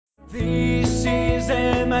This is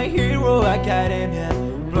My Hero Academia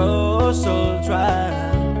Plus Ultra.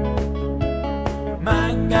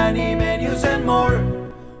 Manga, anime, news and more.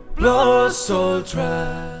 Plus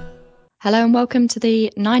Ultra. Hello and welcome to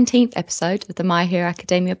the 19th episode of the My Hero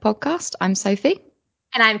Academia podcast. I'm Sophie.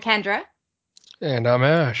 And I'm Kendra. And I'm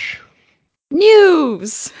Ash.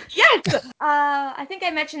 News! Yes! I think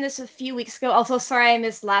I mentioned this a few weeks ago. Also, sorry I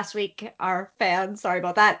missed last week, our fans. Sorry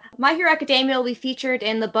about that. My Hero Academia will be featured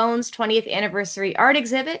in the Bones 20th Anniversary Art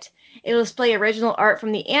Exhibit. It'll display original art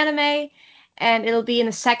from the anime, and it'll be in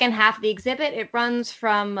the second half of the exhibit. It runs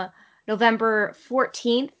from November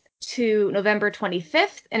 14th to November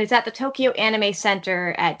 25th, and it's at the Tokyo Anime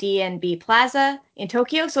Center at DNB Plaza in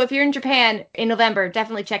Tokyo. So if you're in Japan in November,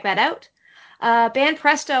 definitely check that out. Band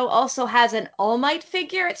Presto also has an All Might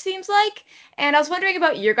figure, it seems like, and I was wondering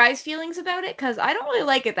about your guys' feelings about it, because I don't really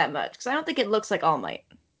like it that much, because I don't think it looks like All Might.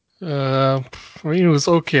 I mean, it was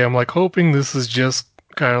okay. I'm hoping this is just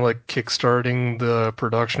kind of kickstarting the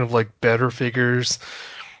production of better figures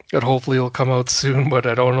that hopefully will come out soon, but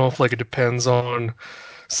I don't know if it depends on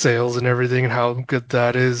sales and everything and how good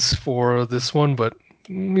that is for this one, but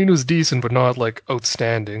I mean, it was decent, but not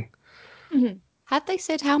outstanding. Mm-hmm. Have they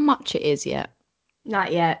said how much it is yet?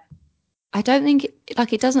 Not yet. I don't think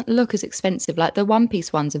it doesn't look as expensive. The One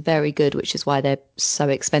Piece ones are very good, which is why they're so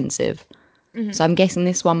expensive. Mm-hmm. So I'm guessing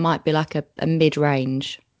this one might be a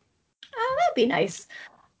mid-range. Oh, that'd be nice.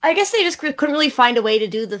 I guess they just couldn't really find a way to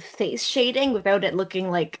do the face shading without it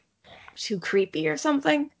looking too creepy or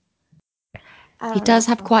something. He does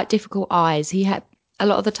have quite difficult eyes. A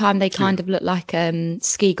lot of the time they kind of look like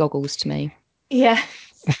ski goggles to me. Yeah.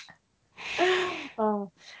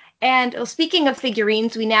 Oh. And speaking of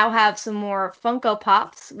figurines, we now have some more Funko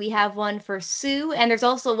Pops. We have one for Sue, and there's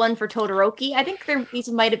also one for Todoroki. I think these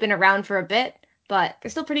might have been around for a bit, but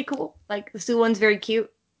they're still pretty cool. The Sue one's very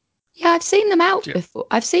cute. Yeah, I've seen them out before.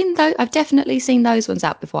 I've definitely seen those ones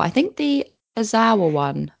out before. I think the Ozawa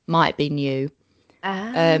one might be new.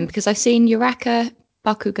 Because I've seen Yuraka,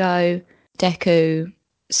 Bakugo, Deku,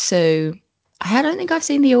 Sue. I don't think I've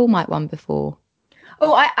seen the All Might one before.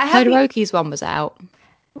 Oh, I have Todoroki's one was out.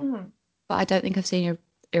 Mm. But I don't think I've seen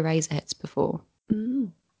Eraserheads before.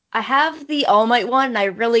 I have the All Might one, and I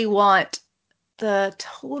really want the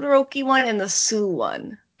Todoroki one and the Sue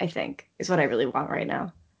one, I think, is what I really want right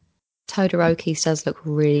now. Todoroki's does look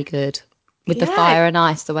really good. With the fire and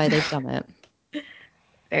ice, the way they've done it.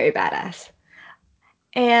 Very badass.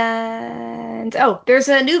 And, there's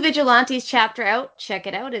a new Vigilantes chapter out. Check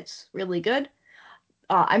it out. It's really good.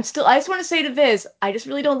 I just want to say to Viz, I just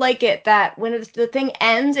really don't like it that when the thing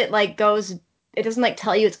ends, it goes, it doesn't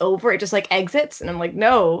tell you it's over. It just exits. And I'm like,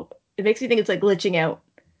 no, it makes me think it's glitching out.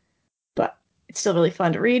 But it's still really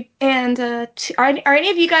fun to read. And are any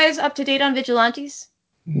of you guys up to date on Vigilantes?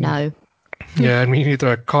 No. Yeah, I mean, either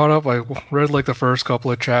I caught up, I read the first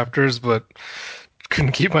couple of chapters, but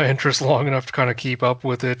couldn't keep my interest long enough to kind of keep up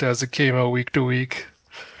with it as it came out week to week.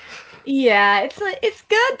 Yeah, it's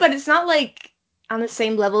good, but it's not on the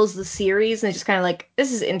same level as the series, and it's just kind of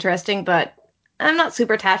this is interesting, but I'm not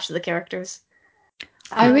super attached to the characters.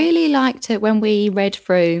 I really liked it when we read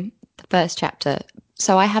through the first chapter,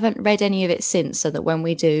 so I haven't read any of it since, so that when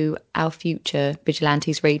we do our future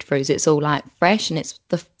Vigilantes read-throughs, it's all fresh, and it's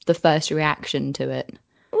the first reaction to it.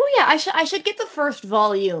 Oh yeah, I should get the first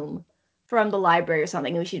volume from the library or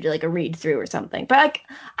something, and we should do a read-through or something. But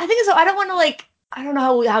I think so. I don't want to I don't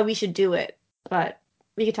know how we should do it, but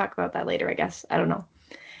we could talk about that later, I guess. I don't know.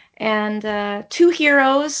 And Two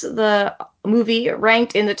Heroes, the movie,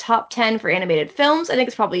 ranked in the top 10 for animated films. I think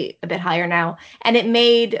it's probably a bit higher now. And it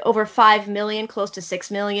made over $5 million, close to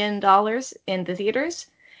 $6 million in the theaters.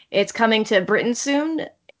 It's coming to Britain soon.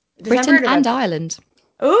 Britain and Ireland.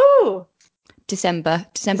 Ooh! December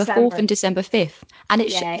 4th and December 5th. And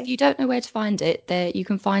if you don't know where to find it, you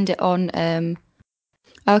can find it on...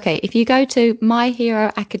 if you go to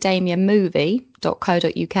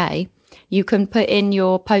myheroacademiamovie.co.uk, you can put in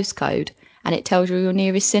your postcode and it tells you your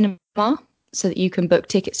nearest cinema so that you can book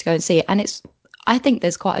tickets to go and see it. And I think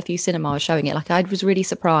there's quite a few cinemas showing it. I was really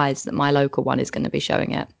surprised that my local one is going to be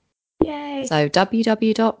showing it. Yay! So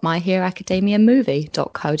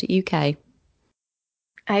www.myheroacademiamovie.co.uk.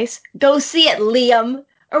 Nice. Go see it, Liam.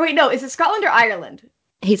 Or wait, no, is it Scotland or Ireland?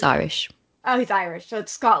 He's Irish. Oh, he's Irish. So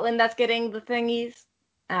it's Scotland that's getting the thingies?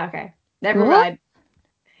 Okay. Never mind.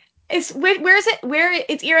 Where is it? Where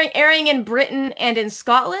it's airing in Britain and in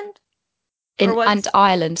Scotland? And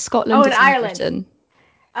Ireland. Scotland is in Ireland. Britain.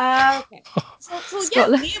 Okay. So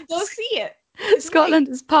Scotland, Liam, go see it. Scotland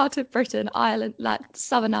is part of Britain. Ireland,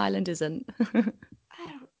 Southern Ireland isn't.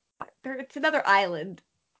 It's another island.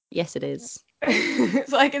 Yes, it is.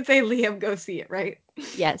 So I can say, Liam, go see it, right?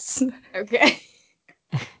 Yes. Okay.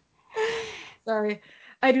 Sorry.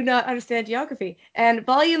 I do not understand geography. And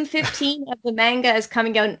volume 15 of the manga is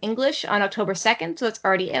coming out in English on October 2nd, so it's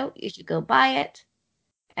already out. You should go buy it.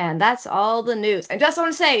 And that's all the news. And just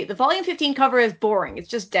want to say, the volume 15 cover is boring. It's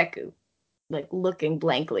just Deku, like, looking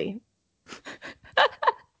blankly.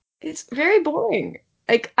 It's very boring.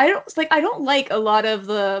 I don't like a lot of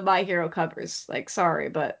the My Hero covers. Like, sorry,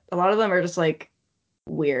 but a lot of them are just like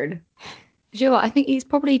weird. Do you know what? I think he's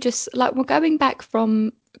probably just like we're going back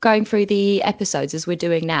from going through the episodes as we're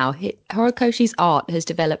doing now. Horikoshi's art has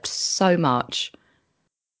developed so much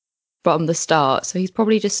from the start, so he's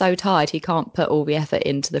probably just so tired he can't put all the effort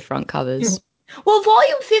into the front covers. Well,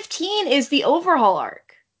 volume 15 is the overhaul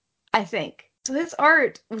arc, I think. So his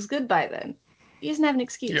art was good by then. He doesn't have an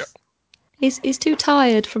excuse. Yeah. He's too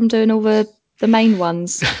tired from doing all the main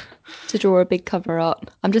ones to draw a big cover art.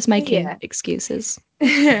 I'm just making excuses.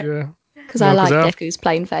 Yeah. Because I like Deku's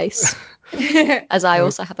plain face. As I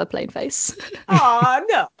also have a plain face. Aw,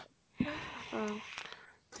 no.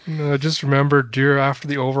 No, I just remember after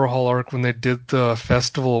the overhaul arc when they did the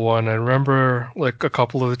festival one, I remember like a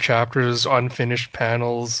couple of the chapters, unfinished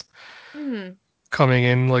panels coming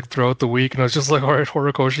in like throughout the week, and I was just like, all right,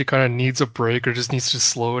 Horikoshi kind of needs a break or just needs to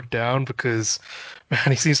slow it down because, man,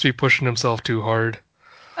 he seems to be pushing himself too hard.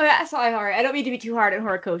 Oh, yeah, sorry, Hori. I don't mean to be too hard on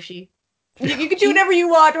Horikoshi. You can do whatever you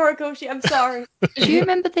want, Horikoshi. I'm sorry. Do you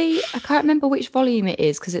remember I can't remember which volume it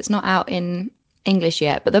is because it's not out in English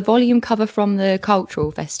yet, but the volume cover from the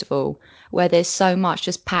cultural festival where there's so much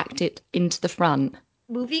just packed it into the front.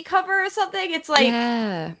 Movie cover or something? It's like,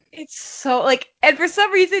 yeah. It's so, like, and for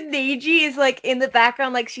some reason, Neji is, like, in the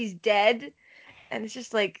background like she's dead. And it's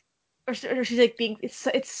just, like, or she's, like, being,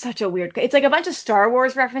 it's such a weird, it's, like, a bunch of Star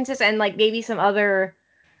Wars references and, like, maybe some other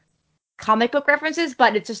comic book references,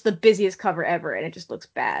 but it's just the busiest cover ever, and it just looks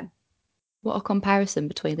bad. What a comparison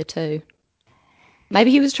between the two.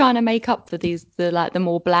 Maybe he was trying to make up for the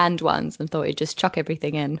more bland ones and thought he'd just chuck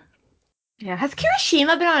everything in. Yeah, has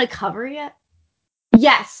Kirishima been on a cover yet?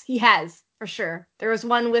 Yes, he has, for sure. There was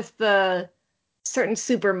one with the certain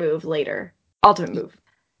super move later. Ultimate move.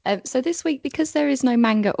 So this week, because there is no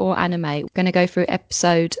manga or anime, we're going to go through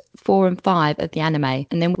episode 4 and 5 of the anime,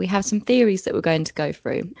 and then we have some theories that we're going to go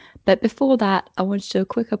through. But before that, I want to do a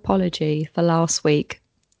quick apology for last week,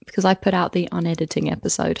 because I put out the unediting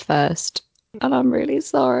episode first, and I'm really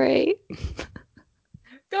sorry.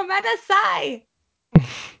 Gomenasai!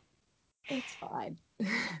 It's fine.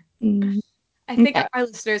 I think our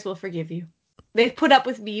listeners will forgive you. They've put up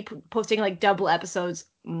with me posting like double episodes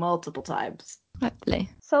multiple times. Hopefully.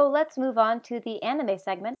 So let's move on to the anime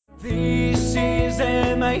segment. This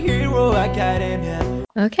is My Hero Academia.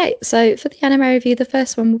 Okay, so for the anime review, the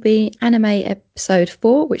first one will be anime episode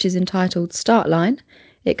 4, which is entitled Start Line.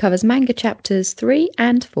 It covers manga chapters 3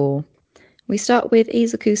 and 4. We start with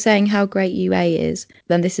Izuku saying how great UA is.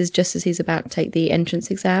 Then this is just as he's about to take the entrance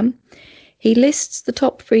exam. He lists the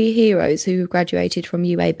top 3 heroes who graduated from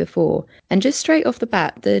UA before. And just straight off the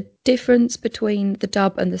bat, the difference between the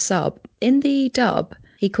dub and the sub. In the dub,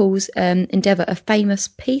 he calls Endeavour a famous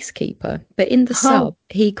peacekeeper. But in the sub,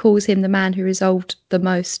 he calls him the man who resolved the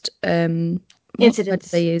most... incidents.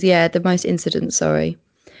 They use? Yeah, the most incidents, sorry.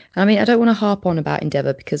 I mean, I don't want to harp on about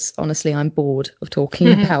Endeavour because, honestly, I'm bored of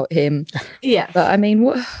talking about him. Yes. But, I mean,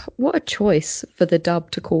 what a choice for the dub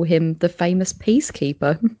to call him the famous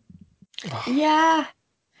peacekeeper. Yeah.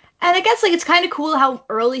 And I guess, like, it's kind of cool how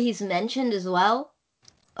early he's mentioned as well.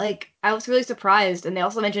 Like, I was really surprised. And they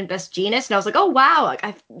also mentioned Best Jeanist, and I was like, oh, wow, like,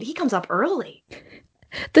 he comes up early.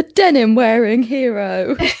 The denim-wearing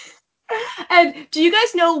hero. And do you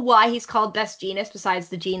guys know why he's called Best Jeanist besides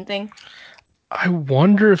the jean thing? I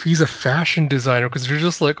wonder if he's a fashion designer because they're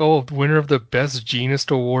just like, oh, winner of the Best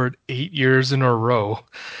Jeanist Award 8 years in a row.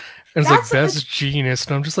 And it's like Best Jeanist,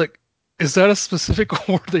 and I'm just like, is that a specific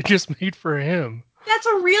award they just made for him? That's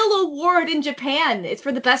a real award in Japan. It's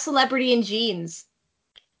for the best celebrity in jeans.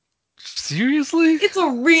 Seriously? It's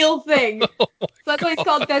a real thing. So that's why it's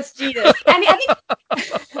called Best Jeanist. And I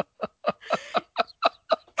think...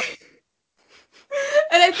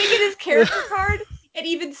 And I think in his character card, it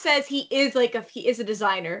even says he is a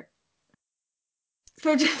designer.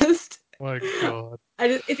 So just... My God.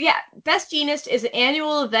 Best Jeanist is an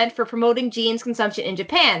annual event for promoting jeans consumption in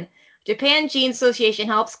Japan. Japan Jeans Association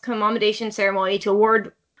helps commendation ceremony to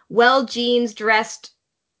award well jeans dressed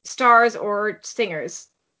stars or singers.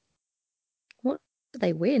 What do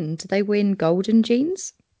they win? Do they win golden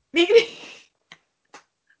jeans? Maybe.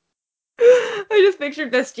 I just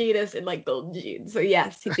pictured Best Jeanist in like golden jeans. So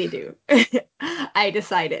yes, they do. I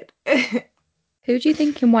decided. Who do you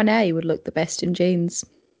think in 1A would look the best in jeans?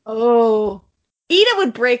 Oh. Ida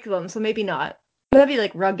would break them, so maybe not. But that'd be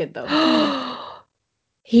like rugged though.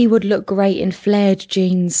 He would look great in flared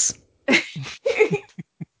jeans.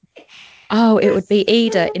 Oh, it would be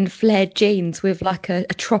Ida in flared jeans with like a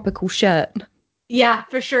tropical shirt. Yeah,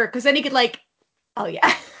 for sure. Because then he could like, oh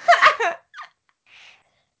yeah.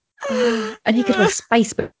 And he could wear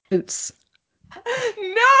space boots.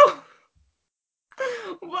 No!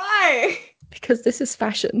 Why? Because this is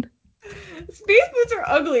fashion. Space boots are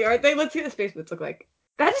ugly, aren't they? Let's see what the space boots look like.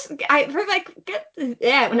 When I Come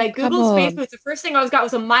googled space on. boots, the first thing I got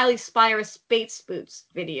was a Miley Cyrus space boots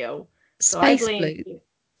video. So I Space blame boots. you.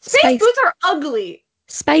 Space boots are ugly.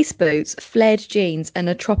 Space boots, flared jeans, and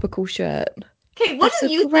a tropical shirt. Okay, what That's do a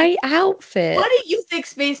you great think? outfit. What do you think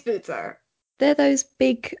space boots are? They're those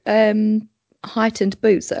big, heightened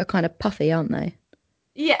boots that are kind of puffy, aren't they?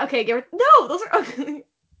 Yeah, okay, no, those are ugly.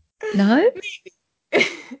 No? Maybe.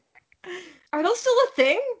 Are those still a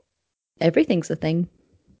thing? Everything's a thing.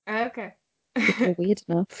 Okay. If you're weird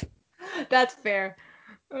enough. That's fair.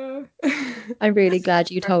 I'm really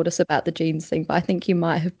glad you told us about the jeans thing, but I think you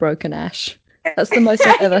might have broken Ash. That's the most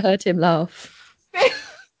I've ever heard him laugh.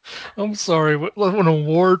 I'm sorry, an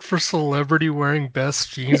award for celebrity wearing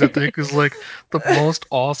best jeans, I think, is like the most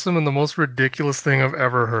awesome and the most ridiculous thing I've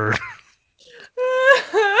ever heard.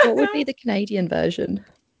 What would be the Canadian version?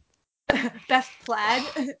 Best plaid?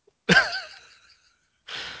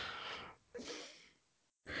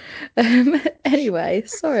 Anyway,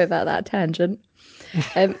 sorry about that tangent.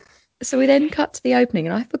 So we then cut to the opening,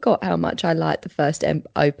 and I forgot how much I liked the first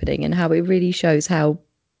opening and how it really shows how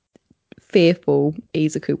fearful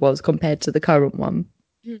Izuku was compared to the current one.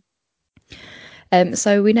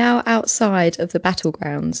 So we're now outside of the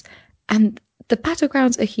battlegrounds, and the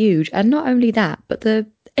battlegrounds are huge. And not only that, but the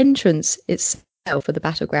entrance itself for the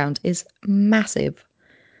battleground is massive.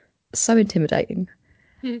 So intimidating.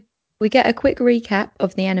 We get a quick recap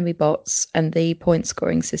of the enemy bots and the point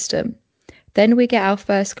scoring system. Then we get our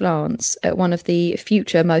first glance at one of the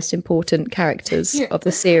future most important characters of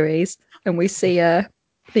the series, and we see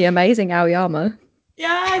the amazing Aoyama.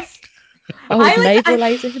 Yes! Naval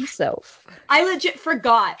Laser himself. I legit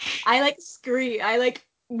forgot. I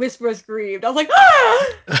whisper screamed. I was like, ah!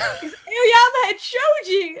 Aoyama and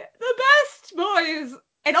Shoji! The best boys!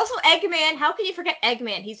 And also Eggman. How can you forget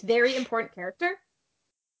Eggman? He's a very important character.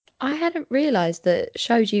 I hadn't realised that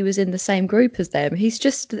Shoji was in the same group as them. He's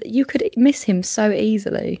just, you could miss him so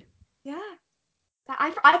easily. Yeah.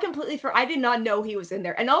 I completely I did not know he was in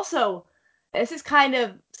there. And also, this is kind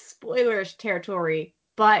of spoilerish territory,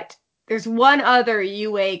 but there's one other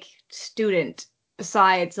UA student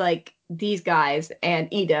besides like these guys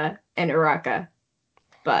and Ida and Uraka.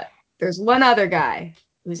 But there's one other guy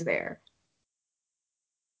who's there.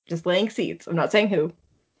 Just laying seeds. I'm not saying who.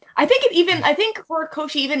 I think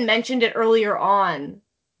Horikoshi even mentioned it earlier on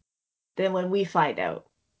than when we find out.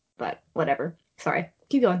 But whatever. Sorry.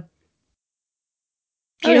 Keep going.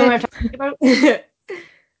 Do you know what I'm talking about?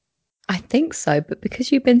 I think so, but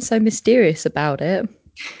because you've been so mysterious about it,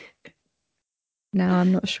 now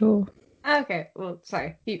I'm not sure. Okay, well,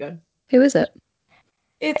 sorry. Keep going. Who is it?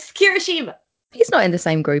 It's Kirishima. He's not in the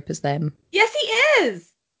same group as them. Yes, he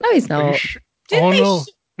is. No, he's not.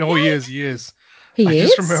 No, he is. He is. I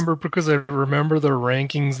just remember because I remember the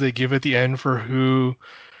rankings they give at the end for who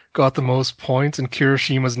got the most points, and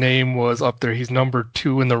Kirishima's name was up there. He's number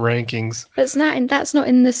 2 in the rankings. That's not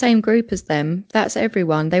in the same group as them. That's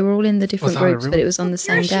everyone. They were all in the different groups, but it was on the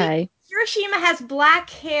same day. Kirishima has black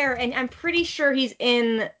hair, and I'm pretty sure he's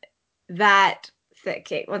in that thing.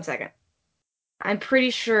 Okay, one second. I'm pretty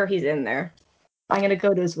sure he's in there. I'm going to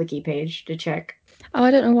go to his wiki page to check. Oh,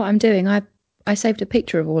 I don't know what I'm doing. I saved a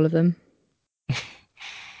picture of all of them.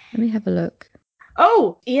 Let me have a look.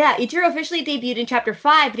 Oh, yeah. Ichiro officially debuted in Chapter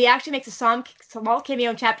 5, but he actually makes a small cameo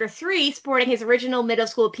in Chapter 3, sporting his original middle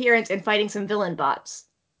school appearance and fighting some villain bots.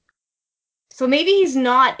 So maybe he's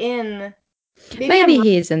not in... Maybe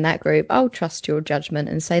he is in that group. I'll trust your judgment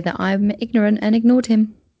and say that I'm ignorant and ignored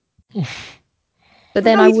him. But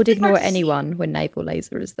then I would ignore anyone when Naval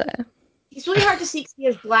Laser is there. He's really hard to see because he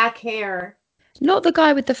has black hair. Not the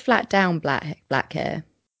guy with the flat down black hair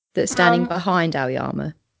that's standing behind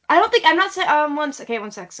Aoyama. I'm not saying, one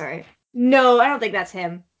sec, sorry. No, I don't think that's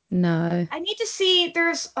him. No. I need to see,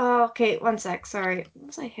 okay, one sec, sorry. What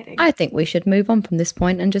was I hitting? I think we should move on from this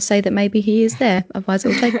point and just say that maybe he is there, otherwise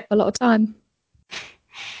it'll take a lot of time.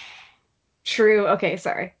 True, okay,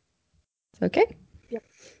 sorry. It's okay.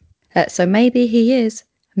 Yep. So maybe he is,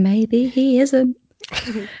 maybe he isn't.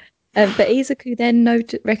 But Izuku then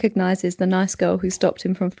recognizes the nice girl who stopped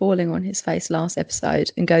him from falling on his face last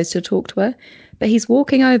episode and goes to talk to her. But he's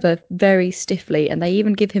walking over very stiffly, and they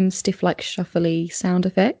even give him stiff, like, shuffly sound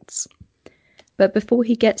effects. But before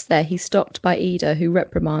he gets there, he's stopped by Ida, who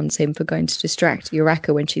reprimands him for going to distract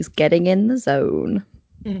Uraka when she's getting in the zone.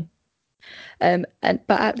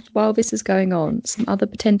 While this is going on, some other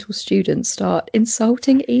potential students start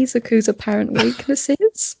insulting Izuku's apparent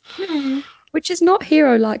weaknesses, which is not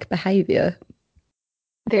hero-like behaviour.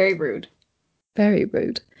 Very rude. Very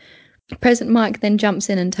rude. President Mike then jumps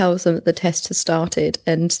in and tells them that the test has started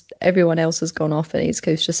and everyone else has gone off and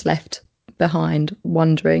Izuku's just left behind,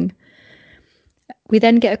 wondering. We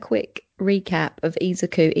then get a quick recap of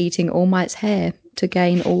Izuku eating All Might's hair to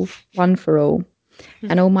gain all one for all,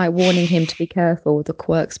 and All Might warning him to be careful with the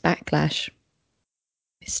quirk's backlash.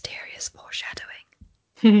 Mysterious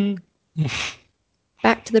foreshadowing.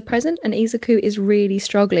 Back to the present, and Izuku is really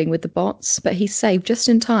struggling with the bots, but he's saved just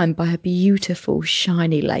in time by a beautiful,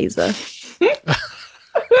 shiny laser.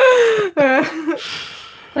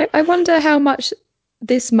 I wonder how much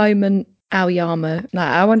this moment, Aoyama,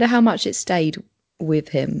 I wonder how much it stayed with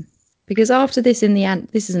him. Because after this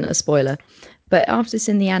this isn't a spoiler, but after this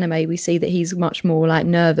in the anime, we see that he's much more like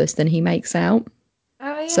nervous than he makes out.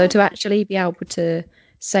 Oh, yeah. So to actually be able to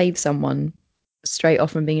save someone straight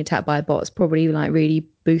off from being attacked by bots probably like really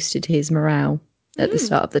boosted his morale at the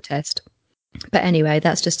start of the test. But anyway,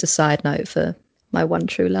 that's just a side note for my one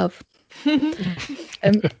true love.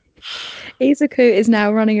 Izuku is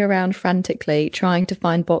now running around frantically trying to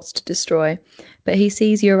find bots to destroy, but he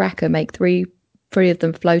sees Uraka make three of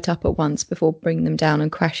them float up at once before bringing them down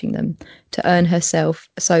and crashing them to earn herself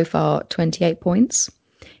so far 28 points.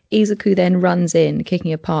 Izuku then runs in,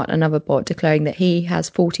 kicking apart another bot, declaring that he has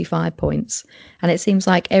 45 points, and it seems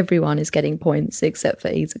like everyone is getting points except for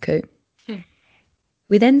Izuku.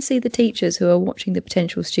 We then see the teachers who are watching the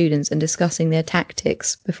potential students and discussing their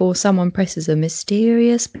tactics before someone presses a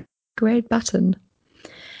mysterious red button.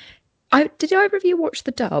 Did either of you watch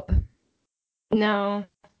the dub? No.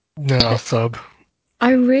 No, sub.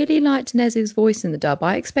 I really liked Nezu's voice in the dub.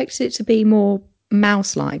 I expected it to be more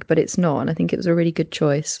mouse-like, but it's not, and I think it was a really good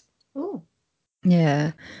choice. Ooh.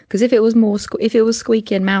 Yeah, because if it was more if it was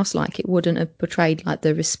squeaky and mouse-like, it wouldn't have portrayed like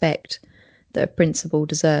the respect that a principal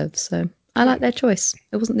deserves. So I like their choice.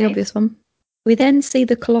 It wasn't the obvious one. We then see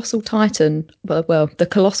the colossal titan, well, the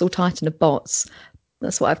colossal titan of bots.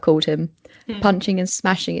 That's what I've called him, punching and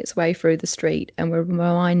smashing its way through the street, and we're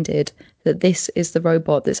reminded that this is the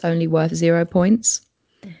robot that's only worth 0 points.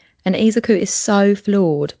 And Izuku is so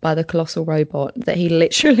floored by the colossal robot that he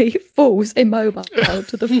literally falls immobile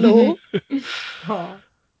to the floor.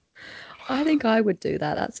 I think I would do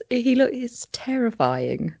that. It's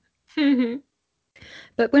terrifying.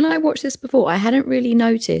 But when I watched this before, I hadn't really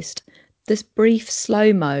noticed this brief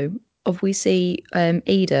slow-mo of we see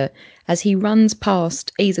Ida as he runs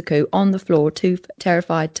past Izuku on the floor, too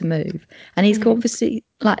terrified to move. And he's obviously,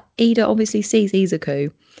 like, Ida obviously sees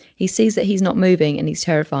Izuku. He sees that he's not moving and he's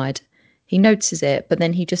terrified. He notices it, but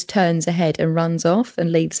then he just turns ahead and runs off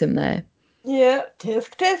and leaves him there. Yeah,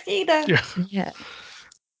 tisk Ida. Yeah.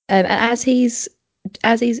 And as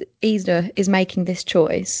Ida is making this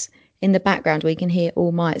choice, in the background we can hear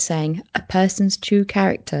All Might saying, "A person's true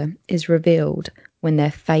character is revealed when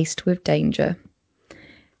they're faced with danger."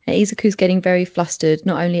 And Izuku's getting very flustered,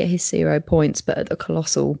 not only at his 0 points, but at the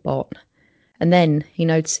colossal bot. And then he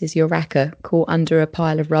notices Uraka caught under a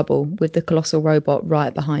pile of rubble with the colossal robot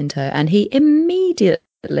right behind her, and he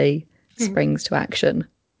immediately springs to action.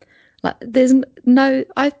 Like, there's no...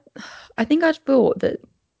 I think I'd thought that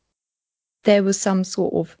there was some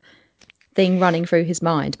sort of thing running through his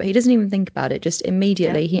mind, but he doesn't even think about it. Just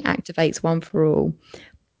immediately he activates One for All,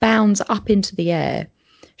 bounds up into the air,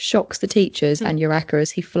 shocks the teachers and Uraka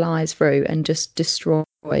as he flies through and just destroys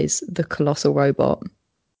the colossal robot.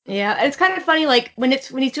 Yeah, it's kind of funny, like, when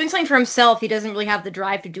he's doing something for himself, he doesn't really have the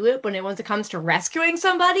drive to do it, but once it comes to rescuing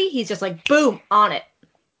somebody, he's just like, boom, on it.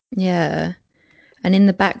 Yeah. And in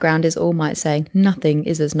the background is All Might saying, "Nothing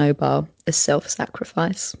is as noble as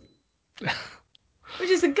self-sacrifice." Which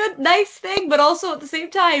is a good, nice thing, but also at the same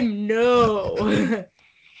time, no.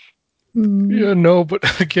 Yeah, no,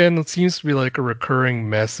 but again, it seems to be like a recurring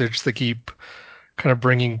message they keep kind of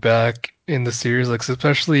bringing back in the series, like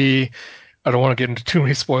especially, I don't want to get into too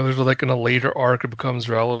many spoilers, but like in a later arc, it becomes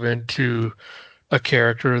relevant to a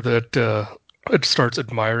character that it starts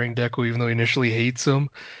admiring Deku, even though he initially hates him.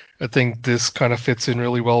 I think this kind of fits in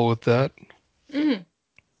really well with that.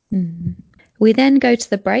 We then go to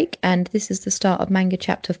the break, and this is the start of manga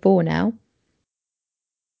chapter 4 now.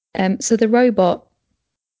 So the robot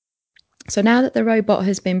So now that the robot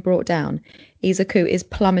has been brought down, Izuku is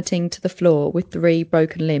plummeting to the floor with 3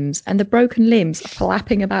 broken limbs, and the broken limbs are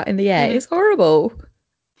flapping about in the air. It's horrible.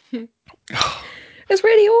 It's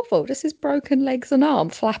really awful. Just his broken legs and arm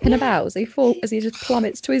flapping about as he just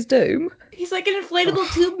plummets to his doom. He's like an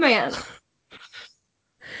inflatable tube man.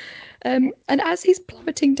 And as he's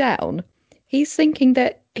plummeting down, he's thinking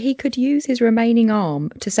that he could use his remaining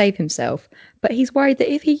arm to save himself, but he's worried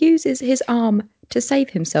that if he uses his arm to save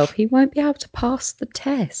himself, he won't be able to pass the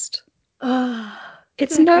test.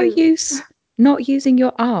 It's no use not using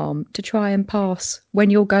your arm to try and pass when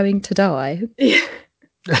you're going to die.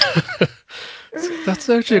 That's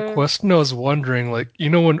actually a question I was wondering. Like, you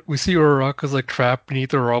know, when we see Uraraka's like trapped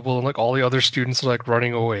beneath the rubble and like all the other students are like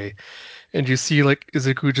running away, and you see like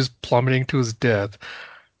Izuku just plummeting to his death.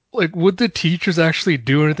 Like, would the teachers actually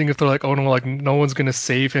do anything if they're like, oh no, like no one's gonna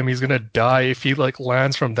save him, he's gonna die if he like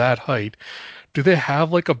lands from that height? Do they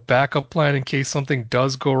have like a backup plan in case something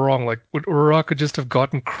does go wrong? Like, would Uraraka just have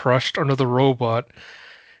gotten crushed under the robot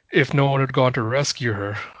if no one had gone to rescue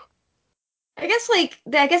her? I guess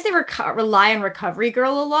they rely on Recovery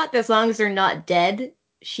Girl a lot. As long as they're not dead,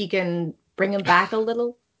 she can bring them back a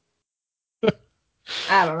little.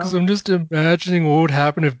 I don't Because know. I'm just imagining what would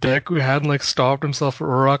happen if Deku hadn't like stopped himself for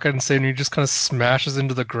Uraraka and saying he just kind of smashes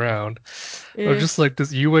into the ground. Or just like,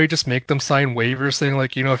 does UA just make them sign waivers saying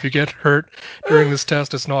like, you know, if you get hurt during this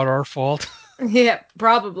test, it's not our fault? Yeah,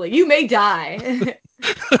 probably. You may die.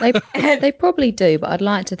 They probably do, but I'd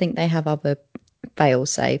like to think they have other fail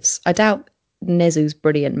safes. I doubt Nezu's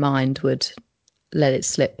brilliant mind would let it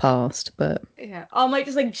slip past, but Yeah, All Might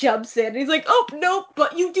just like jumps in. And he's like, "Oh nope,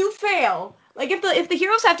 but you do fail." Like if the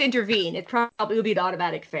heroes have to intervene, it probably will be an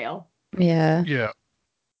automatic fail. yeah. Yeah.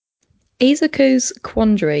 Izuku's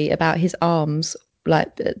quandary about his arms,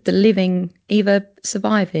 like the living, either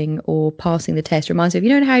surviving or passing the test, reminds me of,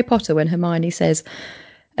 you know, in Harry Potter when Hermione says,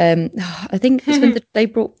 I think it's when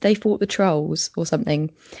they fought the trolls or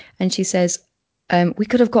something, and she says, we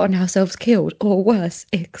could have gotten ourselves killed or worse,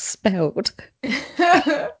 expelled.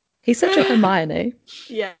 He's such a Hermione.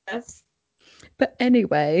 Yes. But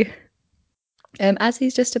anyway, as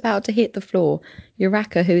he's just about to hit the floor,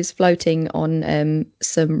 Uraka, who is floating on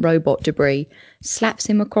some robot debris, slaps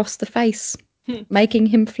him across the face, making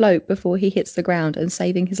him float before he hits the ground and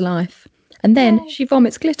saving his life. And then she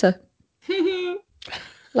vomits glitter.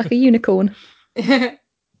 Like a unicorn.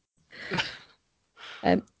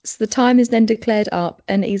 So the time is then declared up,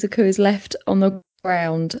 and Izuku is left on the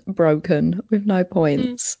ground broken with no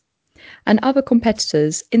points. And other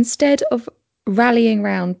competitors, instead of rallying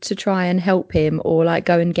round to try and help him or like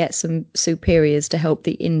go and get some superiors to help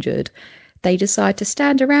the injured, they decide to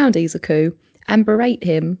stand around Izuku and berate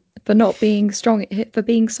him for not being strong, for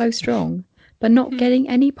being so strong, but not getting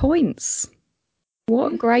any points.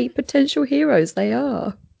 What great potential heroes they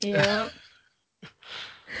are. Yeah.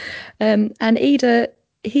 And Ida,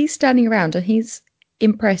 he's standing around and he's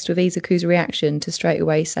impressed with Izuku's reaction to straight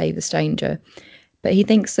away save a stranger. But he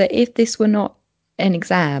thinks that if this were not an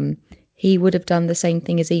exam, he would have done the same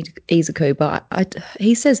thing as Izuku. But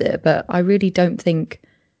he says it, but I really don't think...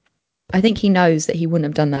 I think he knows that he wouldn't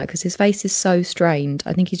have done that because his face is so strained.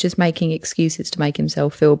 I think he's just making excuses to make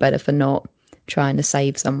himself feel better for not trying to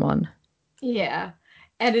save someone. Yeah.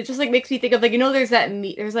 And it just like makes me think of like, you know, there's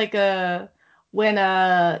like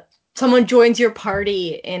when someone joins your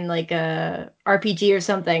party in like a RPG or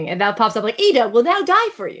something, and that pops up like, Ida will now die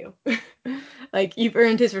for you. Like you've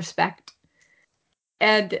earned his respect.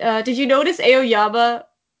 And did you notice Aoyama,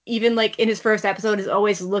 even like in his first episode, is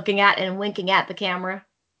always looking at and winking at the camera?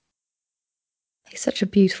 He's such a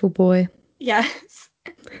beautiful boy. Yes.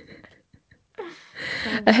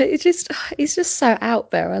 He's just so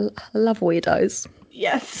out there. I love weirdos.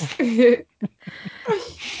 Yes.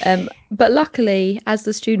 But luckily, as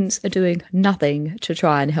the students are doing nothing to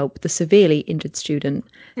try and help the severely injured student,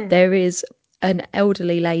 there is an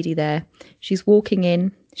elderly lady there. She's walking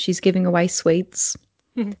in, she's giving away sweets,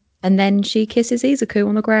 and then she kisses Izuku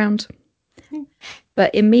on the ground.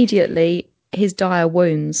 But immediately, his dire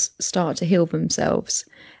wounds start to heal themselves.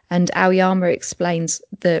 And Aoyama explains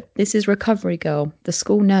that this is Recovery Girl, the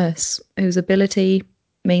school nurse, whose ability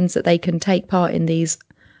means that they can take part in these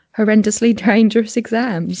horrendously dangerous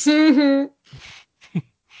exams. I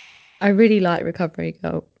really like Recovery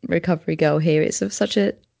Girl here. It's such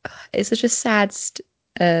a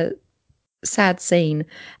sad scene,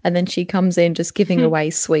 and then she comes in just giving away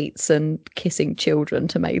sweets and kissing children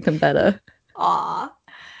to make them better. Aw.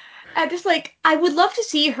 I just like I would love to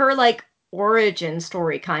see her like origin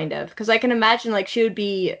story kind of, because I can imagine like she would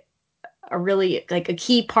be a really like a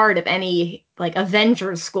key part of any like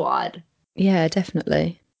Avengers squad. Yeah,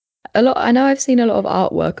 definitely. I know I've seen a lot of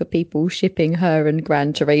artwork of people shipping her and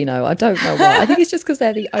Gran Torino. I don't know why. I think it's just because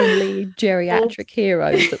they're the only geriatric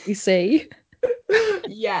heroes that we see.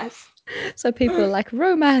 Yes. So people are like,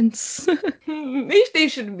 romance. They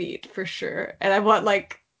should meet for sure. And I want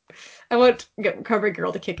Recovery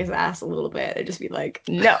Girl to kick his ass a little bit and just be like,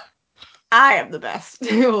 no, I am the best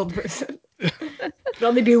old person. Should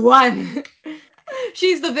only be one.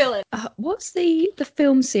 She's the villain. What's the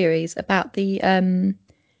film series about they're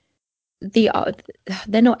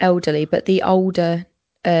not elderly, but the older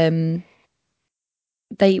they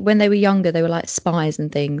when they were younger they were like spies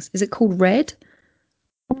and things. Is it called Red?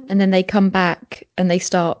 And then they come back and they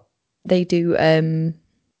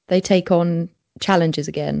take on challenges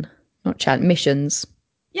again. Not missions.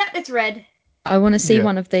 Yeah, it's Red. I want to see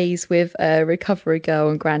one of these with Recovery Girl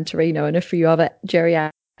and Gran Torino and a few other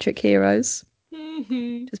geriatric heroes.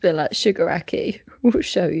 Mm-hmm. Just be like, Sugaraki, we'll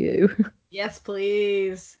show you. Yes,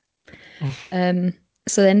 please. So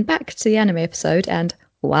then back to the anime episode, and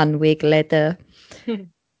 1 week later.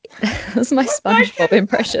 That's my SpongeBob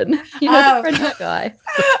impression. You know, the French guy. I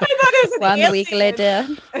thought it was 1 week later.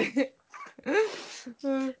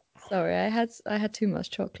 Sorry, I had too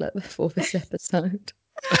much chocolate before this episode.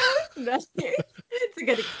 It's a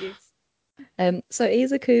good excuse. So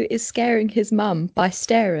Izuku is scaring his mum by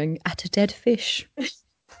staring at a dead fish.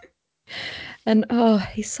 And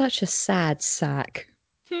he's such a sad sack.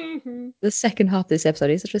 The second half of this episode,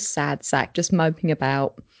 he's such a sad sack, just moping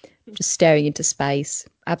about, just staring into space,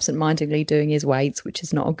 absent-mindedly doing his weights, which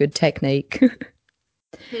is not a good technique.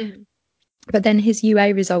 But then his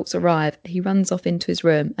UA results arrive. He runs off into his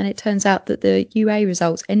room, and it turns out that the UA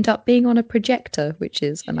results end up being on a projector, which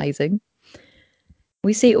is amazing.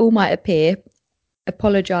 We see All Might appear,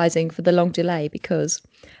 apologising for the long delay because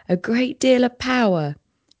a great deal of power.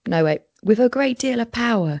 No, wait. With a great deal of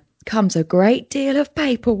power comes a great deal of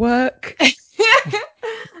paperwork.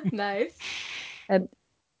 Nice.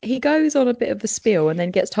 He goes on a bit of a spiel and then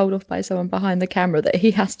gets told off by someone behind the camera that he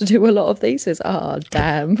has to do a lot of these. Says,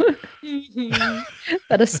 damn.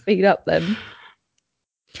 Better speed up then.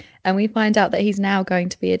 And we find out that he's now going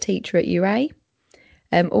to be a teacher at UA.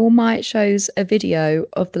 All Might shows a video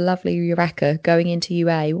of the lovely Uraka going into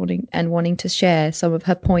UA wanting to share some of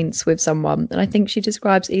her points with someone. And I think she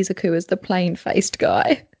describes Izuku as the plain-faced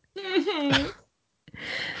guy.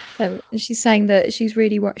 She's saying that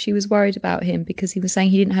she was worried about him because he was saying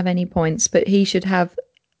he didn't have any points, but he should have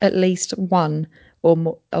at least one or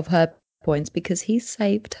more of her points because he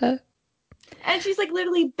saved her. And she's like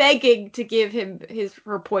literally begging to give him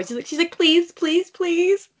her points. She's like, please, please,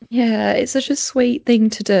 please. Yeah, it's such a sweet thing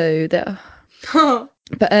to do. But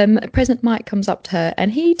President Mike comes up to her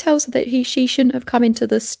and he tells her that she shouldn't have come into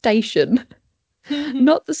the station.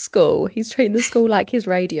 Not the school. He's treating the school like his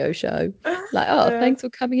radio show. Like, thanks for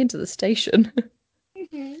coming into the station.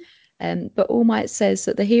 But All Might says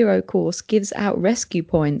that the hero course gives out rescue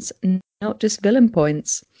points, not just villain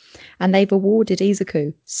points. And they've awarded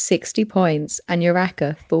Izuku 60 points and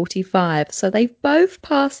Uraka 45. So they've both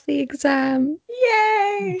passed the exam.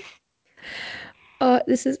 Yay!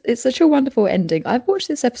 It's such a wonderful ending. I've watched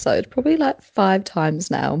this episode probably like 5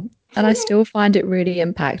 times now, and I still find it really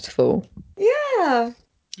impactful. Yeah.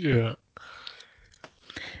 Yeah.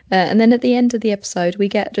 And then at the end of the episode, we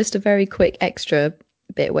get just a very quick extra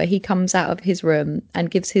bit where he comes out of his room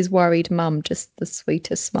and gives his worried mum just the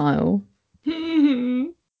sweetest smile.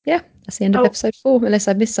 Yeah, that's the end of episode 4, unless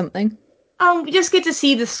I missed something. We just get to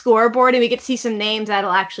see the scoreboard, and we get to see some names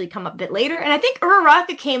that'll actually come up a bit later. And I think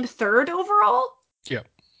Uraraka came 3rd overall. Yeah.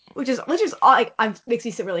 Which is like makes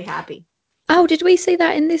me really happy. Oh, did we see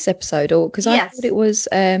that in this episode, or because yes. I thought it was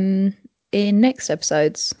in next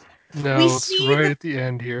episodes? No, it's right at the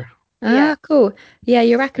end here. Ah, cool. Yeah,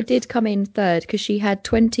 Uraka did come in 3rd because she had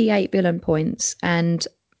 28 villain points and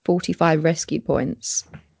 45 rescue points.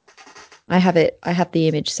 I have the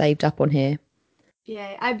image saved up on here.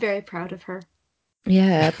 Yeah, I'm very proud of her.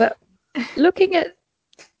 Yeah, but looking at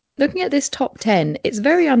this top 10, it's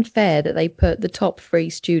very unfair that they put the top 3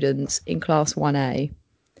 students in class 1A.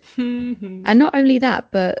 And not only that,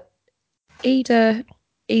 but Ida,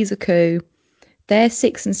 Izuku, they're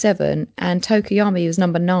 6 and 7, and Tokuyami was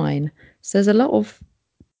number 9. So there's a lot of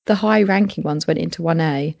the high-ranking ones went into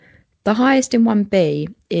 1A. The highest in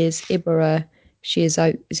 1B is Ibara. She is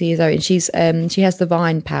and she has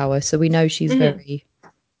divine power, so we know she's very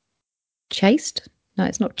chaste. No,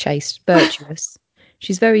 it's not chaste. Virtuous.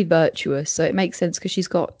 She's very virtuous, so it makes sense because she's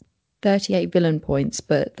got 38 villain points,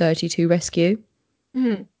 but 32 rescue.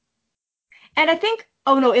 And I think,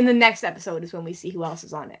 in the next episode is when we see who else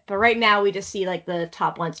is on it. But right now we just see like the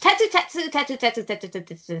top ones. Tetsu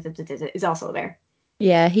is also there.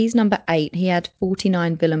 Yeah, he's number 8. He had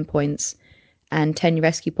 49 villain points and 10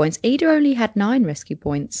 rescue points. Ida only had 9 rescue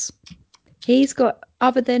points. He's got,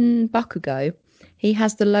 other than Bakugo, he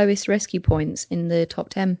has the lowest rescue points in the top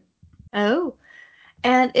 10. Oh.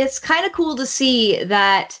 And it's kind of cool to see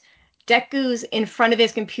that Deku's in front of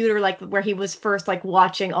his computer, like where he was first like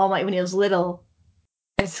watching All Might when he was little.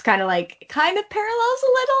 It's kind of parallels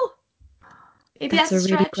a little. Maybe That's that's a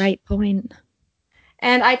really stretch. great point.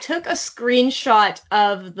 And I took a screenshot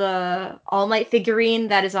of the All Might figurine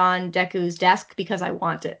that is on Deku's desk because I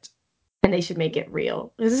want it. And they should make it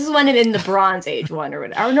real. This is one in the Bronze Age one or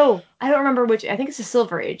whatever. Or no, I don't remember which. I think it's the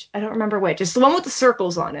Silver Age. I don't remember which. It's the one with the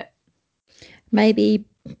circles on it. Maybe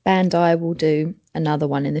Bandai will do another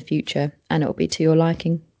one in the future and it'll be to your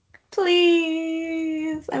liking.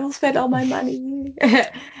 Please, I will spend all my money.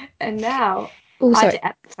 And now, Oh, sorry.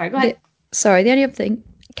 Sorry, go ahead. The only other thing,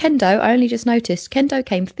 Kendo, I only just noticed, Kendo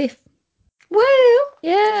came 5th. Woo!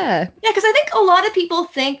 Yeah. Yeah, because I think a lot of people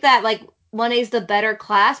think that, like, 1A is the better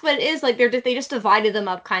class, but it is, like, they just divided them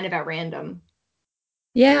up kind of at random.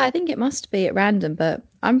 Yeah, I think it must be at random, but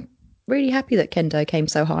I'm really happy that Kendo came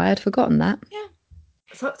so high. I'd forgotten that. Yeah.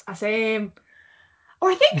 So, same.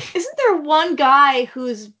 Or I think, isn't there one guy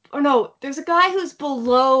there's a guy who's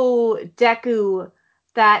below Deku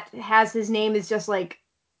that has his name is just, like,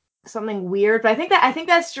 something weird, but I think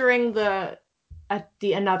that's during the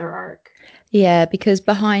another arc. Yeah, because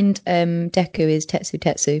behind Deku is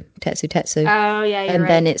Tetsu. Oh yeah, you're and right.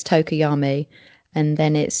 then it's Tokoyami, and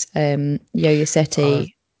then it's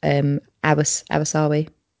Yoyoseti, Awasawi.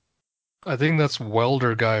 I think that's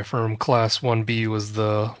Welder guy from Class 1B was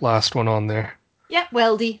the last one on there. Yep,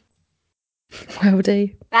 Weldy.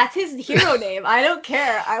 Weldy. That's his hero name. I don't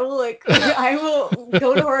care. I will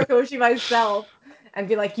go to Horikoshi myself and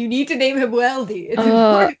be like, you need to name him Weldy. It's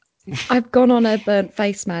important. I've gone on a Burnt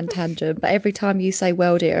Face Man tangent, but every time you say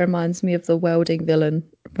Weldy, it reminds me of the welding villain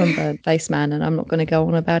from Burnt Face Man, and I'm not going to go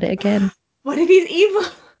on about it again. What if he's evil?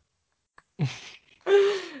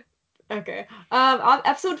 Okay.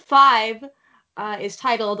 Episode 5 is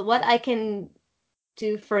titled "What I Can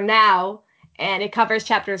Do for Now," and it covers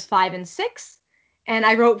chapters 5 and 6. And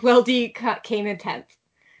I wrote Weldy came in 10th.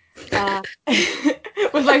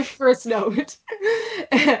 Was my first note.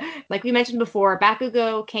 Like we mentioned before,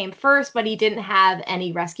 Bakugo came first, but he didn't have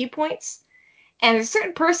any rescue points. And there's a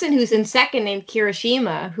certain person who's in second named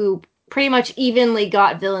Kirishima who pretty much evenly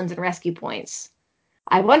got villains and rescue points.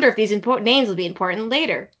 I wonder if these important names will be important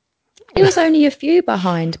later. He was only a few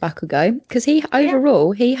behind Bakugo because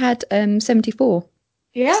overall he had 74.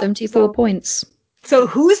 Yeah. 74 points. So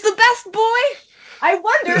who's the best boy? I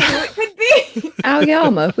wonder who it could be.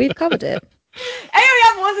 Aoyama, we've covered it.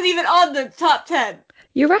 Aoyama wasn't even on the top 10.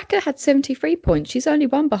 Uraka had 73 points. She's only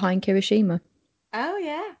one behind Kirishima. Oh,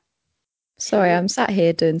 yeah. Sorry, I'm sat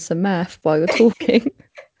here doing some math while you're talking.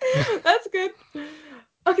 That's good.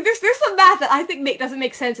 Okay, there's some math that I think doesn't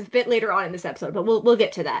make sense a bit later on in this episode, but we'll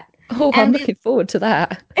get to that. Oh, I'm looking forward to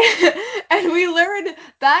that. And we learned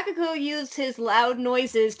Bakugo used his loud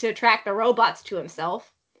noises to attract the robots to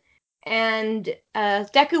himself. And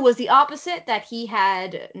Deku was the opposite, that he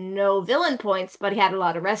had no villain points, but he had a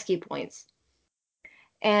lot of rescue points.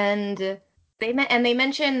 And they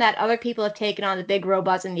mentioned that other people have taken on the big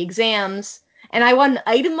robots in the exams, and I want an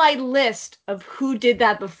itemized list of who did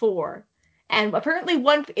that before. And apparently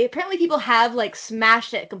people have like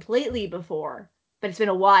smashed it completely before, but it's been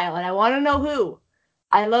a while, and I want to know who.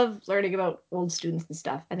 I love learning about old students and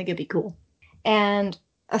stuff. I think it'd be cool. And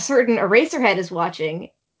a certain Eraserhead is watching,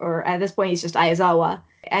 or at this point he's just Aizawa,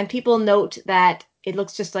 and people note that it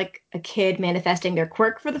looks just like a kid manifesting their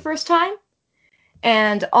quirk for the first time.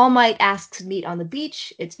 And All Might asks to meet on the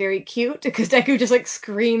beach. It's very cute because Deku just like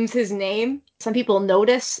screams his name. Some people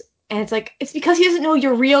notice, and it's like, it's because he doesn't know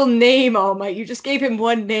your real name, All Might. You just gave him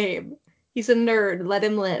one name. He's a nerd. Let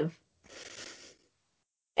him live.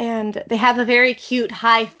 And they have a very cute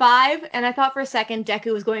high five, and I thought for a second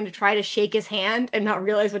Deku was going to try to shake his hand and not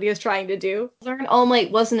realize what he was trying to do. Learn All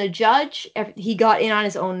Might wasn't a judge. He got in on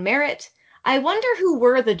his own merit. I wonder who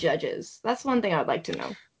were the judges. That's one thing I'd like to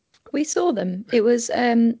know. We saw them. It was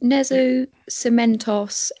Nezu,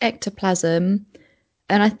 Cementos, Ectoplasm,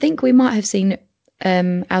 and I think we might have seen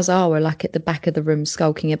Azawa like at the back of the room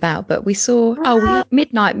skulking about. But we saw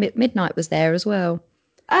Midnight. Midnight was there as well.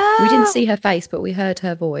 We didn't see her face, but we heard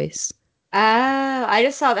her voice. I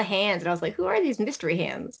just saw the hands, and I was like, who are these mystery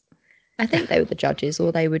hands? I think they were the judges,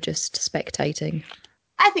 or they were just spectating.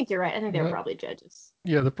 I think you're right. I think they were probably judges.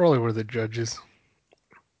 Yeah, they probably were the judges.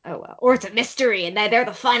 Oh, well. Or it's a mystery, and they're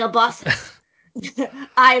the final bosses.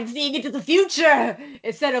 I'm seeing into the future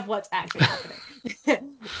instead of what's actually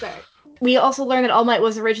happening. Sorry. we also learned that All Might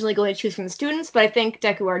was originally going to choose from the students, but I think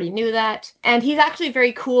Deku already knew that. And he's actually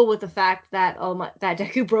very cool with the fact that that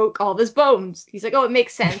Deku broke all of his bones. He's like, oh, it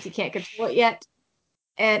makes sense. He can't control it yet.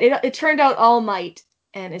 And it turned out All Might.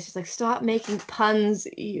 And it's just like, stop making puns,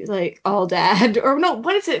 like, all dad. Or no,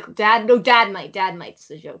 what is it? Dad? No, dad might. Dad might's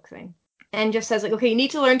the joke thing. And just says, like, okay, you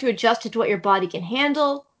need to learn to adjust to what your body can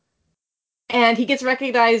handle. And he gets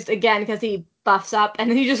recognized again because he buffs up, and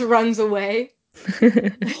then he just runs away.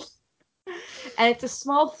 And it's a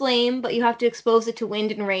small flame, but you have to expose it to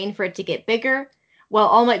wind and rain for it to get bigger, while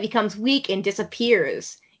All Might becomes weak and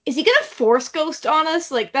disappears. Is he gonna force ghost on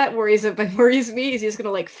us? Like, that worries me. Is he just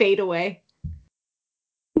gonna, like, fade away?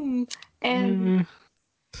 And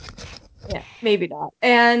yeah, maybe not.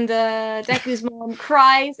 And Deku's mom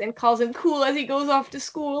cries and calls him cool as he goes off to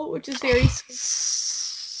school, which is very sweet.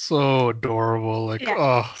 So adorable. Like,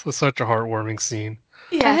 oh, that's such a heartwarming scene.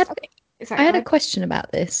 Yeah. I had a question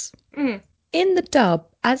about this. Mm. In the dub,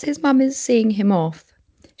 as his mum is seeing him off,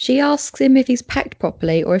 she asks him if he's packed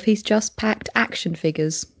properly or if he's just packed action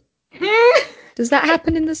figures. Does that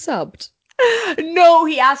happen in the subbed? No,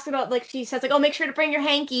 he asks about, like, she says, like, oh, make sure to bring your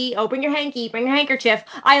hanky. Oh, bring your hanky. Bring your handkerchief.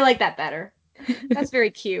 I like that better. That's very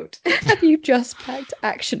cute. Have you just packed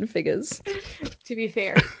action figures? To be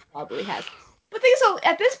fair, probably has. But so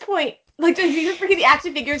at this point, like, does he just bring the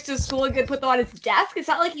action figures to school and put them on his desk? It's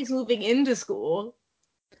not like he's moving into school.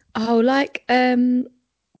 Oh, like the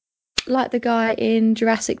guy in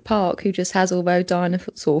Jurassic Park who just has all those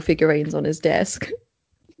dinosaur figurines on his desk.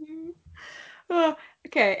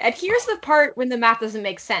 Okay, and here's the part when the math doesn't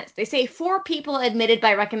make sense. They say 4 people admitted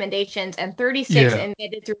by recommendations and 36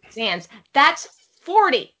 admitted through exams. That's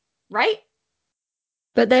 40, right?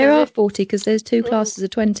 But there are 40 because there's 2 classes of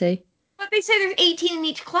 20. But they say there's 18 in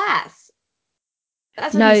each class.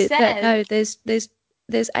 That's what he said. No,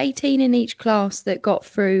 there's 18 in each class that got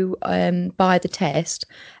through by the test,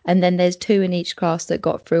 and then there's 2 in each class that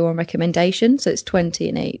got through on recommendation, so it's 20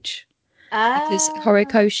 in each. Because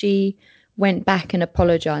Horikoshi went back and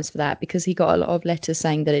apologized for that because he got a lot of letters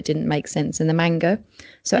saying that it didn't make sense in the manga.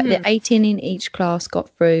 So the 18 in each class got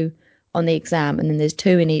through on the exam, and then there's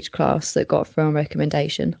 2 in each class that got through on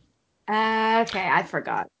recommendation. Okay, I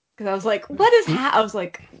forgot. Because I was like, what is that? I was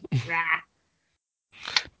like, rah.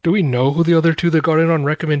 Do we know who the other 2 that got in on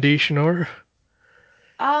recommendation are?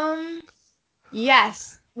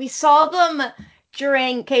 Yes. We saw them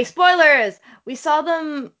during, okay, spoilers! We saw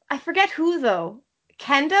them, I forget who though.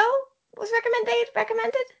 Kendo was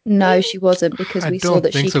recommended? No, Maybe? she wasn't because we saw don't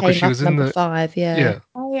that think she so, 'cause came she up was in number the 5, Yeah.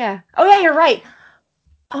 Oh yeah, you're right.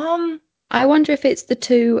 I wonder if it's the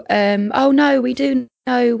 2. Oh no, we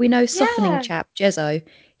know softening chap Jezzo.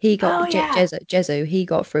 He got Jezzo. He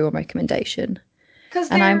got through on recommendation. Because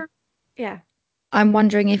I'm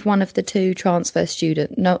wondering if one of the 2 transfer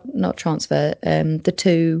student, not transfer, the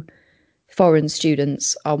 2 foreign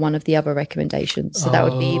students are one of the other recommendations. So that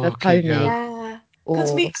would be either Pony or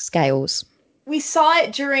Scales. We saw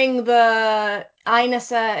it during the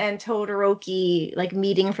Ainasa and Todoroki like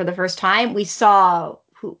meeting for the first time. We saw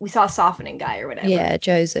softening guy or whatever. Yeah,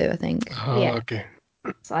 Jozu, I think. Okay.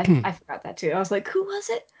 So I forgot that too. I was like, who was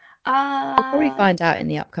it? I'll probably find out in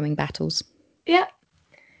the upcoming battles. Yeah.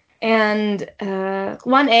 And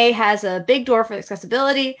 1A has a big door for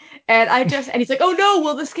accessibility, and he's like, oh no,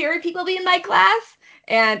 will the scary people be in my class?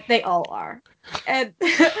 And they all are. And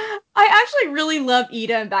I actually really love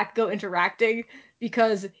Ida and Bakugo interacting,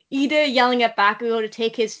 because Ida yelling at Bakugo to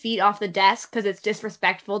take his feet off the desk because it's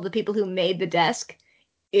disrespectful to the people who made the desk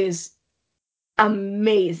is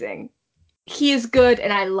amazing. He is good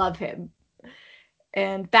and I love him.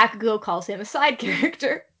 And Bakugo calls him a side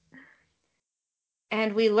character.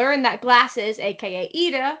 And we learn that Glasses, aka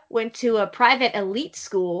Ida, went to a private elite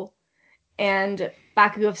school, and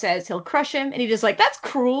Bakugo says he'll crush him, and he just like, that's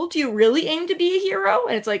cruel. Do you really aim to be a hero?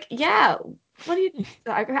 And it's like, yeah, what do you...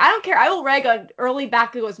 I don't care. I will rag on early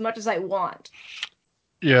Bakugo as much as I want.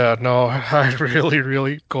 Yeah, no, I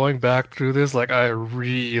really, going back through this, like, I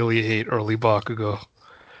really hate early Bakugo.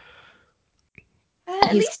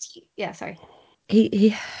 At least, sorry.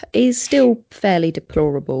 He's still fairly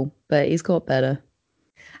deplorable, but he's got better.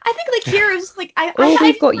 I think like heroes, like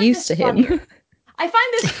we've got used to him. I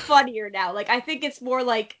find this funnier now. Like I think it's more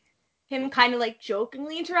like him kind of like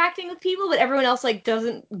jokingly interacting with people, but everyone else like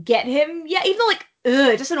doesn't get him yet. Even though like,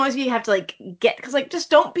 it just annoys me you have to like get, because like just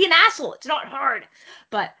don't be an asshole. It's not hard.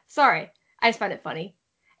 But sorry, I just find it funny.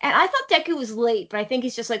 And I thought Deku was late, but I think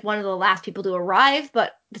he's just like one of the last people to arrive.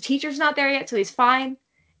 But the teacher's not there yet, so he's fine.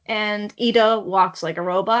 And Ida walks like a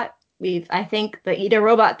robot. I think the Ida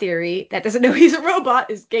robot theory that doesn't know he's a robot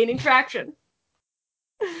is gaining traction.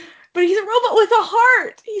 But he's a robot with a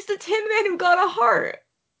heart. He's the Tin Man who got a heart.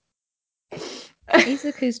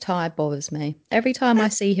 Izuku's tie bothers me. Every time I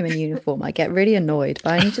see him in uniform, I get really annoyed,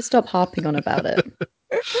 but I need to stop harping on about it.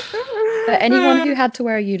 But anyone who had to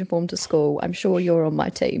wear a uniform to school, I'm sure you're on my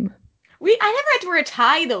team. I never had to wear a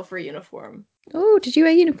tie, though, for a uniform. Oh, did you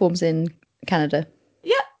wear uniforms in Canada?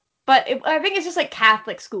 Yep. But I think it's just like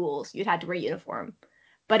Catholic schools. You'd had to wear a uniform.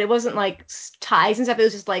 But it wasn't like ties and stuff. It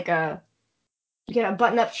was just like a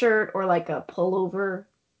button-up shirt or like a pullover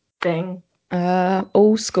thing.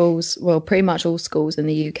 All schools, well, pretty much all schools in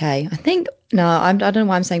the UK. I think, no, I don't know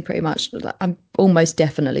why I'm saying pretty much. I'm almost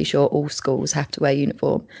definitely sure all schools have to wear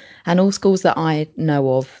uniform. And all schools that I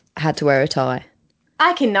know of had to wear a tie.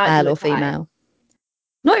 I cannot male do a or tie. female.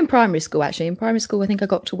 Not in primary school, actually. In primary school, I think I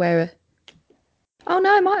got to wear a... Oh,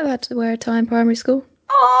 no, I might have had to wear a tie in primary school.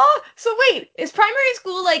 Oh, so wait, is primary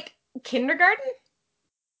school like kindergarten?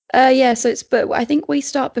 Yeah, but I think we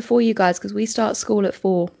start before you guys because we start school at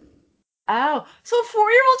 4. Oh, so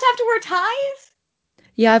 4-year-olds have to wear ties?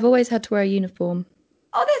 Yeah, I've always had to wear a uniform.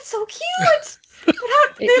 Oh, that's so cute. But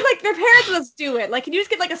how they like their parents must do it? Like, can you just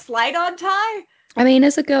get like a slide-on tie? I mean,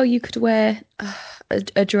 as a girl, you could wear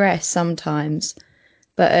a dress sometimes,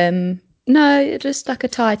 but no, just like a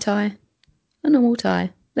tie, a normal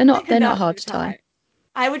tie. They're I not could not hard do to a tie.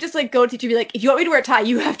 I would just like go to teacher and be like, if you want me to wear a tie,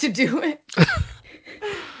 you have to do it.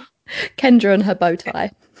 Kendra and her bow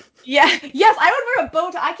tie. Yeah, yes, I would wear a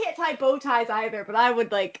bow tie. I can't tie bow ties either, but I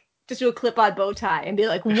would like just do a clip-on bow tie and be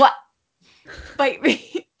like, "What? Bite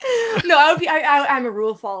me?" No, I would be. I'm a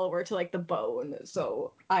rule follower to like the bow, and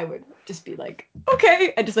so I would just be like,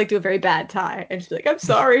 "Okay," and just like do a very bad tie, and just be like, "I'm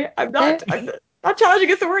sorry, I'm not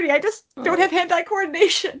challenging authority. I just don't have hand-eye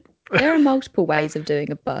coordination." There are multiple ways of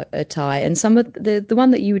doing a tie, and some of the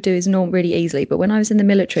one that you would do is not really easily. But when I was in the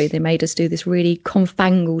military, they made us do this really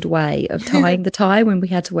confangled way of tying the tie when we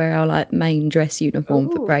had to wear our like main dress uniform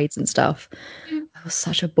for Ooh. parades and stuff. It was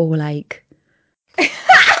such a ball ache.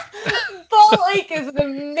 Ball ache is an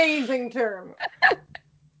amazing term.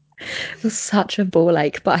 It was such a ball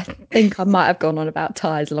ache, but I think I might have gone on about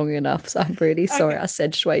ties long enough, so I'm really sorry Okay. I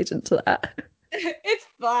segued into that. It's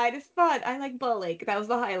fine. It's fun. I like Ball Lake. That was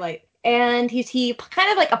the highlight. And he kind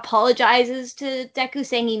of like apologizes to Deku,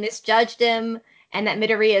 saying he misjudged him and that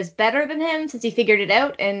Midoriya is better than him since he figured it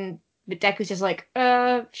out. And Deku's just like,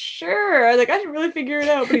 sure. Like I should really figure it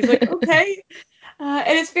out. But he's like, okay.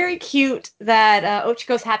 And it's very cute that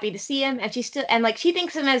Ochiko's happy to see him, and she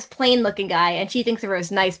thinks him as plain looking guy, and she thinks of her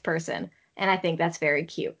as nice person, and I think that's very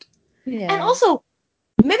cute. Yeah. And also,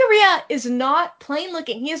 Midoriya is not plain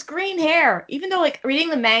looking. He has green hair. Even though, like,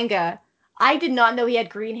 reading the manga, I did not know he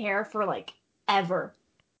had green hair for, like, ever.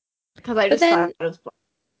 Because I But just thought then, it was...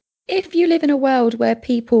 if you live in a world where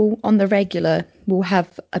people on the regular will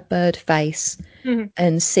have a bird face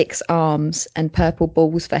and 6 arms and purple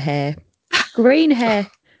balls for hair, green hair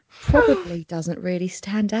probably doesn't really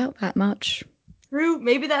stand out that much. True.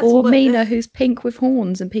 Maybe that's Or what Mina, who's pink with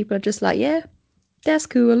horns, and people are just like, yeah, that's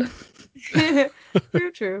cool.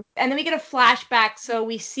 True. And then we get a flashback, so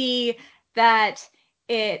we see that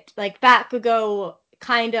Bakugo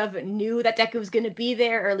kind of knew that Deku was going to be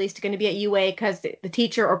there, or at least going to be at UA, because the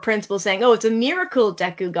teacher or principal saying, "Oh, it's a miracle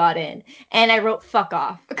Deku got in." And I wrote "fuck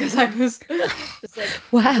off" because I was just like,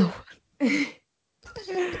 Wow.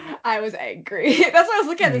 I was angry. That's why I was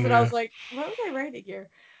looking at this, and I Yeah. was like, "What was I writing here?"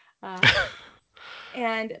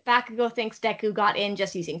 And Bakugo thinks Deku got in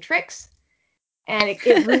just using tricks. And it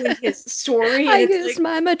ruined his story. I And it's use like,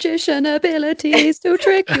 my magician abilities to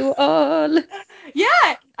trick you all.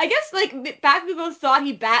 yeah, I guess like Bakugo thought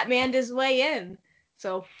he Batmaned his way in.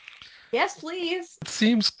 So, yes, please. It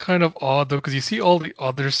seems kind of odd though, because you see all the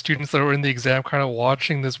other students that were in the exam kind of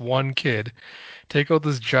watching this one kid take out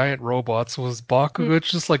this giant robot. So was Bakugo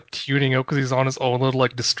just like tuning out because he's on his own little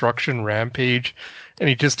like destruction rampage, and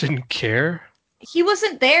he just didn't care? He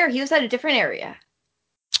wasn't there. He was at a different area.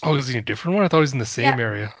 Oh, is he in a different one? I thought he was in the Yeah. same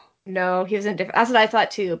area. No, he was in a different. That's what I thought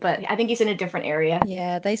too. But I think he's in a different area.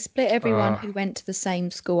 Yeah, they split everyone who went to the same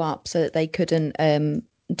school up so that they couldn't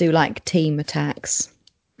do like team attacks.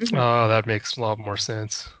 Oh, that makes a lot more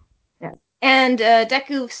sense. Yeah. And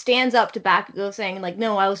Deku stands up to Bakugo, saying like,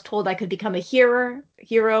 "No, I was told I could become a hero,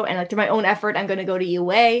 and like through my own effort, I'm going to go to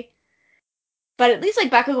UA." But at least like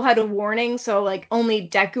Bakugo had a warning, so like only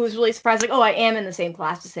Deku was really surprised, like, oh, I am in the same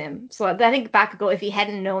class as him. So I think Bakugo, if he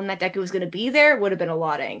hadn't known that Deku was gonna be there, would have been a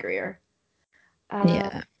lot angrier.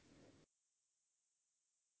 Yeah.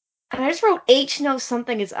 And I just wrote H knows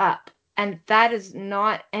something is up, and that is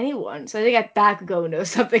not anyone. So I think Bakugo knows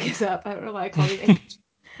something is up. I don't know why I called it H.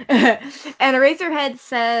 And Eraserhead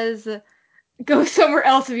says go somewhere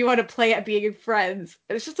else if you want to play at being friends.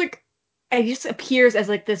 And it's just like, and he just appears as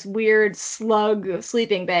like this weird slug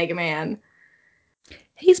sleeping bag man.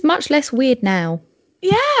 He's much less weird now.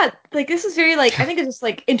 Yeah, like this is very like, I think it's just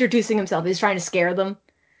like introducing himself. He's trying to scare them,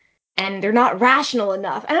 and they're not rational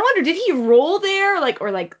enough. And I wonder, did he roll there, like,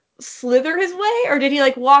 or like slither his way, or did he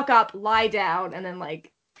like walk up, lie down, and then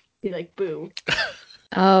like be like boo?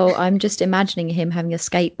 Oh, I'm just imagining him having a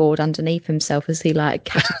skateboard underneath himself as he like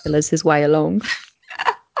caterpillars his way along.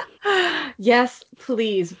 Yes,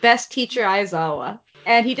 please. Best teacher Aizawa.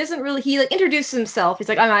 And he doesn't really, he like introduces himself. He's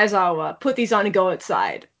like, I'm Aizawa. Put these on and go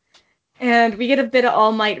outside. And we get a bit of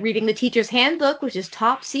All Might reading the teacher's handbook, which is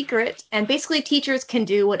top secret. And basically, teachers can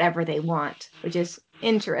do whatever they want, which is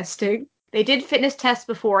interesting. They did fitness tests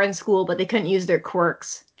before in school, but they couldn't use their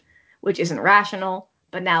quirks, which isn't rational.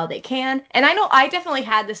 But now they can. And I know I definitely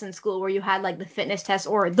had this in school where you had like the fitness test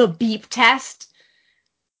or the beep test.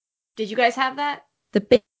 Did you guys have that?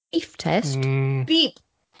 The beef test? Beep.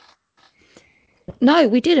 No,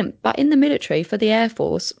 we didn't. But in the military, for the Air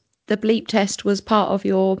Force, the bleep test was part of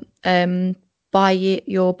your yearly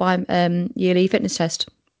fitness test.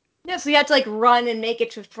 Yeah, so you had to like run and make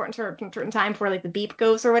it to a certain time before like the beep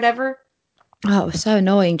goes or whatever. Oh, it was so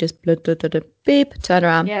annoying. Just beep, turn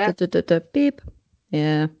around, Yeah. beep.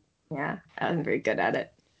 Yeah. Yeah, I wasn't very good at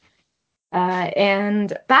it.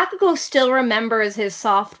 And Bakugo still remembers his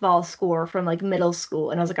softball score from like middle school,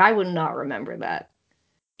 and I was like, I would not remember that.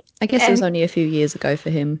 I guess it was only a few years ago for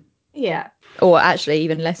him. Yeah. Or actually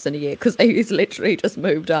even less than a year, because he's literally just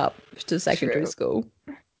moved up to secondary school.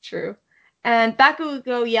 True. And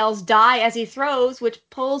Bakugo yells die as he throws, which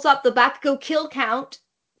pulls up the Bakugo kill count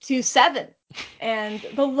to 7. And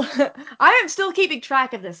I am still keeping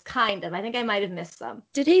track of this, kind of. I think I might have missed some.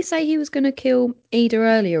 Did he say he was going to kill Ida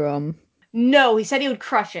earlier on? No, he said he would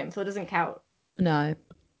crush him, so it doesn't count. No.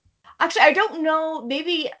 Actually, I don't know.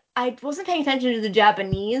 Maybe I wasn't paying attention to the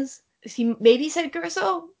Japanese. He maybe said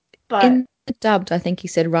Gurso, but In the dubbed, I think he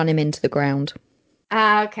said run him into the ground.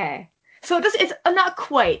 Okay. So it's not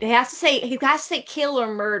quite. He has to say kill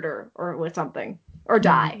or murder or something or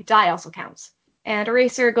die. Die also counts. And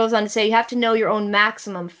Eraser goes on to say you have to know your own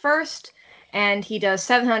maximum first, and he does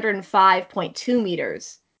 705.2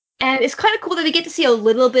 meters. And it's kind of cool that we get to see a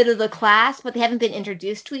little bit of the class, but they haven't been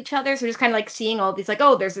introduced to each other. So we're just kind of like seeing all these, like,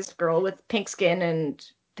 oh, there's this girl with pink skin and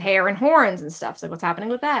hair and horns and stuff. So what's happening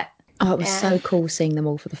with that? Oh, it was so cool seeing them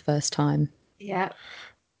all for the first time. Yeah.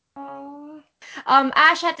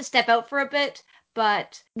 Ash had to step out for a bit,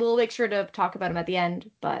 but we'll make sure to talk about him at the end.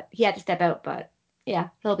 But he had to step out, but yeah,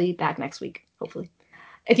 he'll be back next week, hopefully.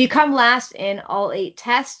 If you come last in all 8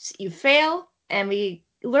 tests, you fail, and we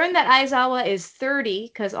learn that Aizawa is 30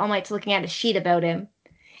 because All Might's looking at a sheet about him,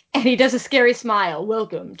 and he does a scary smile.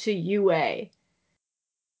 Welcome to UA.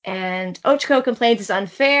 And Ochiko complains it's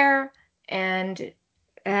unfair, and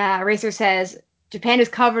Racer says Japan is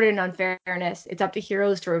covered in unfairness. It's up to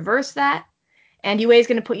heroes to reverse that. And UA is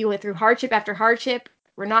going to put you through hardship after hardship.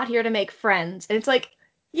 We're not here to make friends. And it's like,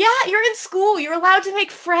 yeah, you're in school. You're allowed to make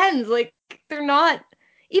friends. Like, they're not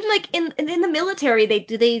even like in the military.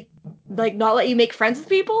 They like not let you make friends with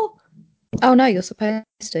people? Oh no, you're supposed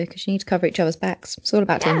to because you need to cover each other's backs. It's all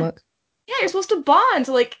about teamwork. Yeah, you're supposed to bond.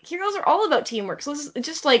 So like, heroes are all about teamwork. So it's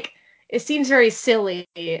just like it seems very silly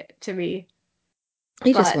to me.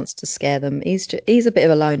 He just wants to scare them. He's a bit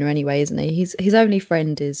of a loner anyway, isn't he? His only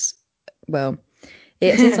friend is, well,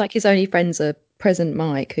 it seems like his only friends are President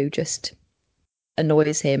Mike, who just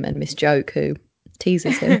annoys him, and Miss Joke, who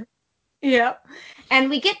teases him. Yeah. And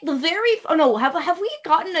we get the have we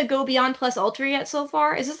gotten a Go Beyond Plus Ultra yet so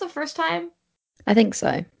far? Is this the first time? I think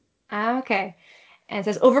so. Okay. And it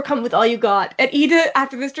says, overcome with all you got. And Ida,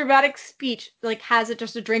 after this dramatic speech, like has it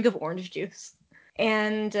just a drink of orange juice.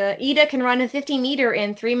 And Ida can run a 50-meter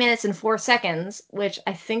in 3 minutes and 4 seconds, which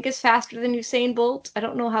I think is faster than Usain Bolt. I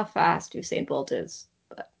don't know how fast Usain Bolt is.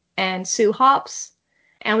 And Sue hops.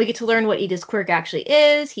 And we get to learn what Ida's quirk actually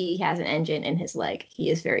is. He has an engine in his leg.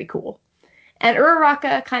 He is very cool. And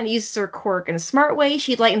Uraraka kind of uses her quirk in a smart way.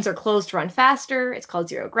 She lightens her clothes to run faster. It's called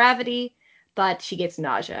zero gravity. But she gets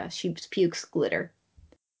nausea. She pukes glitter.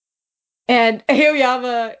 And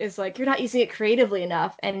Aoyama is like, you're not using it creatively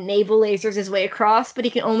enough, and navel lasers his way across, but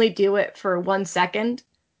he can only do it for 1 second.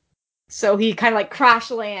 So he kind of like crash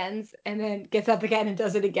lands and then gets up again and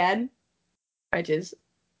does it again, which is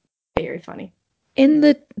very funny. In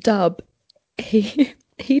the dub, he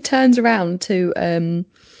turns around to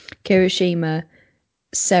Kirishima,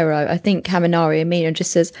 Sero, I think Kaminari and Mina,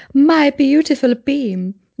 just says, my beautiful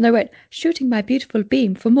beam. And they went, shooting my beautiful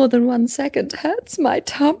beam for more than 1 second hurts my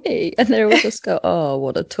tummy. And they all just go, oh,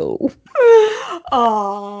 what a tool.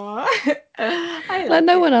 Aww. Like,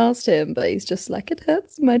 no one asked him, but he's just like, it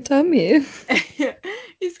hurts my tummy.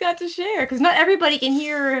 He's got to share, because not everybody can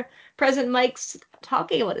hear President Mike's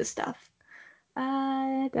talking about his stuff.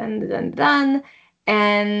 Dun.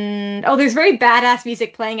 And, there's very badass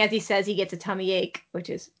music playing as he says he gets a tummy ache, which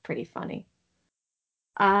is pretty funny.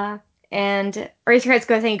 And Eraserhead's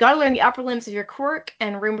going saying, you gotta learn the upper limbs of your quirk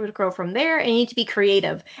and room to grow from there, and you need to be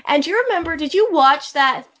creative. And do you remember, did you watch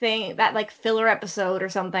that thing, that like filler episode or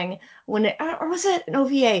something, or was it an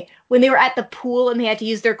OVA, when they were at the pool and they had to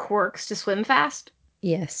use their quirks to swim fast?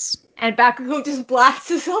 Yes. And Bakugo just blasts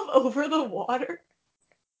himself over the water.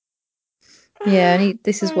 Yeah, and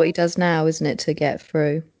this is what he does now, isn't it, to get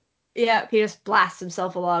through? Yeah, he just blasts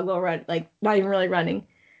himself along while like not even really running.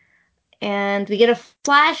 And we get a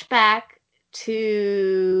flashback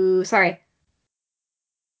to sorry,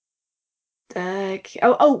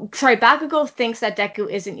 Bakugo thinks that Deku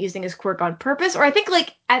isn't using his quirk on purpose, or I think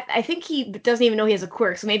I think he doesn't even know he has a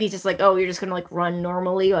quirk, so maybe he's just like, oh, you're just gonna like run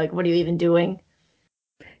normally, like what are you even doing?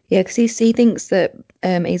 Yeah, because he thinks that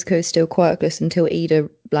Izuku is still quirkless until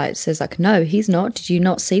Ida like says like, no, he's not. Did you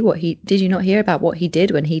not hear about what he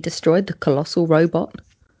did when he destroyed the colossal robot?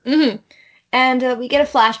 Mm-hmm. And we get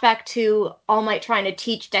a flashback to All Might trying to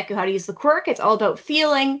teach Deku how to use the quirk. It's all about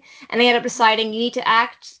feeling, and they end up deciding you need to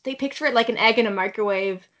act. They picture it like an egg in a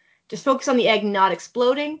microwave. Just focus on the egg not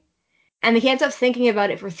exploding. And he ends up thinking about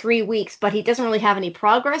it for 3 weeks, but he doesn't really have any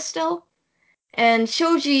progress still. And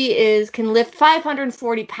Shoji can lift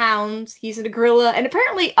 540 pounds. He's a gorilla, and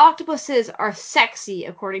apparently octopuses are sexy,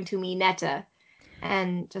 according to Mineta.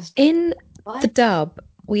 And just in what? the dub,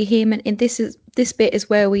 we hear this bit is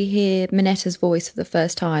where we hear Mineta's voice for the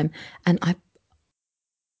first time, and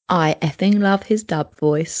I effing love his dub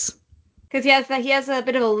voice. Because he has a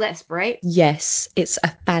bit of a lisp, right? Yes, it's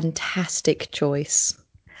a fantastic choice.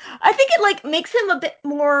 I think it like makes him a bit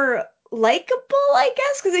more likable, I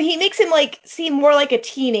guess, because he makes him like seem more like a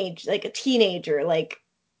teenager, like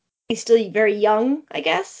he's still very young, I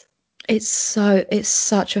guess. It's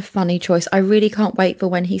such a funny choice. I really can't wait for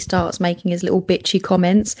when he starts making his little bitchy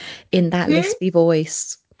comments in that lispy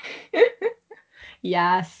voice.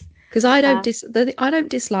 Yes, because I don't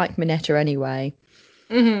dislike Mineta anyway.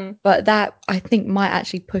 Mm-hmm. But that I think might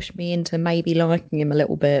actually push me into maybe liking him a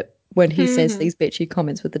little bit when he says these bitchy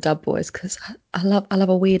comments with the dub voice, because I love a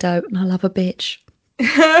weirdo and I love a bitch.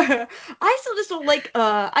 I still just don't like.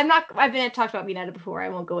 I've been talked about Mineta before. I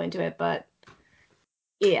won't go into it, but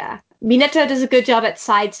yeah, Mineta does a good job at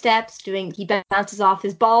sidesteps. He bounces off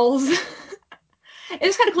his balls.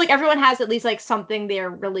 It's kind of cool. Like everyone has at least like something they're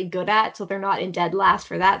really good at, so they're not in dead last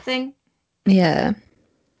for that thing. Yeah.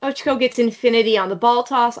 Ochiko gets Infinity on the ball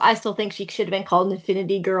toss. I still think she should have been called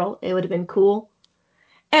Infinity Girl. It would have been cool.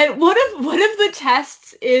 And one of the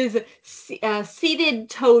tests is seated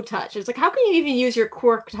toe touch. It's like, how can you even use your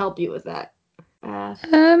quirk to help you with that? A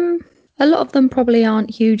lot of them probably aren't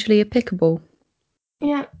hugely applicable.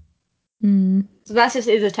 Yeah. So that's just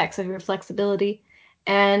is a text of your flexibility.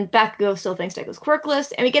 And Bakugo still thinks Deku's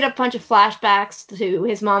quirkless, and we get a bunch of flashbacks to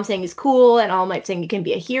his mom saying he's cool, and All Might saying he can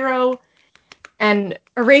be a hero. And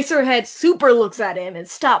Eraserhead super looks at him and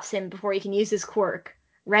stops him before he can use his quirk.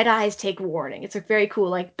 Red eyes take warning. It's a very cool,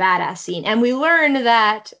 like, badass scene. And we learn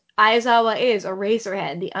that Aizawa is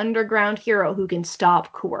Eraserhead, the underground hero who can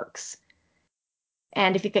stop quirks.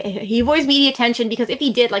 And if he avoids media attention, because if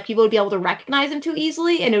he did, like, people would be able to recognize him too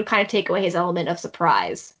easily, and it would kind of take away his element of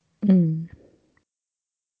surprise. And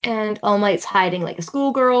All Might's hiding like a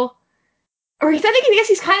schoolgirl. Or I guess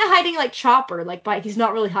he's kind of hiding like Chopper, but he's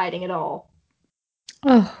not really hiding at all.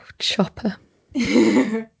 Oh, Chopper.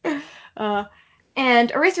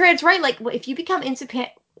 And Eraserhead's right, like, if you become do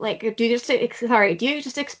you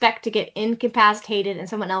just expect to get incapacitated and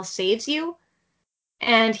someone else saves you?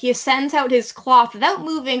 And he sends out his cloth without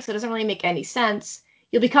moving, so it doesn't really make any sense.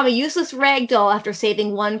 You'll become a useless ragdoll after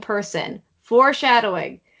saving one person.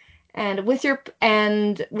 Foreshadowing. And with your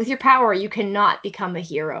power, you cannot become a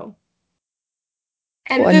hero.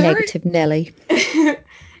 And what a negative Nelly.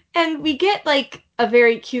 And we get like a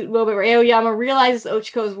very cute moment where Aoyama realizes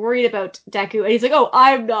Ochiko is worried about Deku, and he's like, "Oh,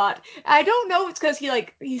 I'm not." I don't know if it's because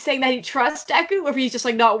he's saying that he trusts Deku, or if he's just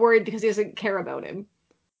like not worried because he doesn't care about him.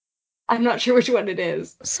 I'm not sure which one it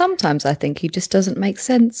is. Sometimes I think he just doesn't make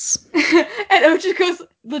sense. And Ochiko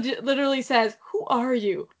literally says, "Who are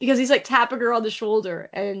you?" Because he's like tapping her on the shoulder,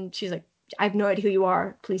 and she's like, "I have no idea who you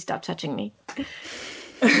are. Please stop touching me."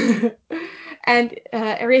 And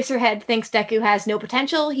Eraserhead thinks Deku has no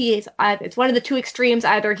potential. It's one of the two extremes.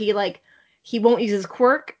 Either he like he won't use his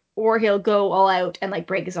quirk, or he'll go all out and like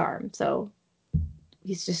break his arm. So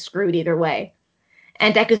he's just screwed either way.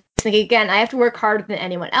 And Deku's thinking, again, I have to work harder than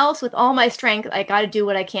anyone else. With all my strength, I gotta do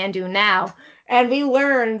what I can do now. And we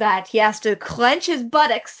learn that he has to clench his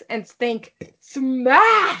buttocks and think,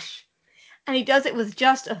 smash! And he does it with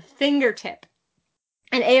just a fingertip.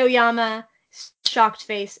 And Aoyama's shocked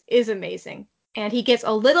face is amazing. And he gets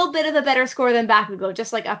a little bit of a better score than Bakugo,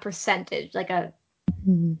 just like a percentage, like a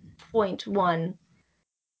 0.1.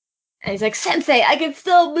 And he's like, Sensei, I can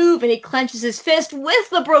still move! And he clenches his fist with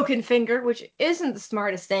the broken finger, which isn't the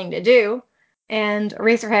smartest thing to do. And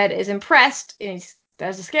Eraserhead is impressed, and he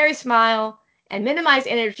does a scary smile, and minimize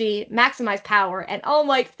energy, maximize power, and All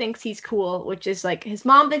Might thinks he's cool, which is like, his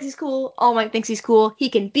mom thinks he's cool, All Might thinks he's cool, he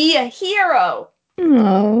can be a hero!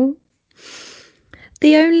 Oh.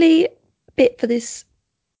 The only bit for this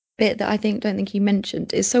bit that I don't think you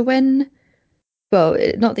mentioned is so when, well,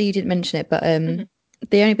 not that you didn't mention it, but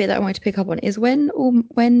the only bit that I wanted to pick up on is when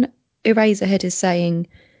Eraserhead is saying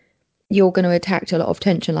you're going to attract a lot of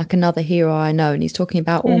attention, like another hero I know, and he's talking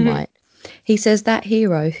about All Might. He says that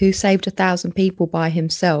hero who saved 1,000 people by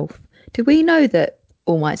himself. Do we know that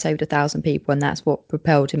All Might saved 1,000 people and that's what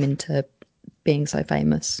propelled him into being so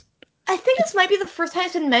famous? I think this might be the first time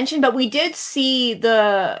it's been mentioned, but we did see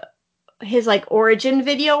his like origin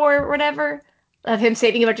video or whatever of him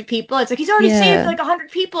saving a bunch of people. It's like he's already saved like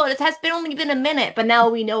 100 people, and it has only been a minute, but now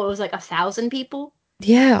we know it was like 1,000 people.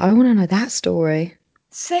 Yeah, I want to know that story.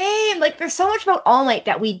 Same. Like there's so much about All Might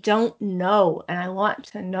that we don't know, and I want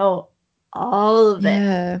to know all of it.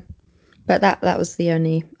 Yeah, but that was the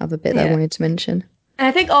only other bit that I wanted to mention. And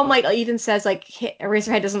I think All Might even says like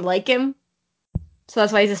Eraserhead doesn't like him, so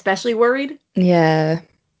that's why he's especially worried. Yeah,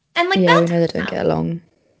 and like we know they don't get along.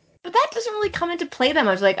 But that doesn't really come into play that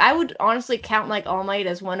much. Like, I would honestly count, like, All Might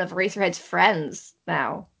as one of Eraserhead's friends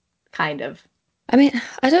now. Kind of. I mean,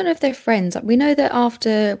 I don't know if they're friends. We know that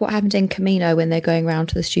after what happened in Camino when they're going around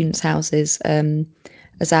to the students' houses,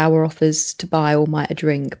 Azawa offers to buy All Might a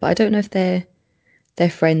drink. But I don't know if they're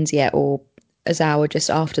friends yet, or Azawa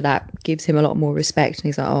just after that gives him a lot more respect. And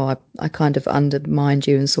he's like, oh, I kind of undermined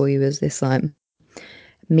you and saw you as this, like,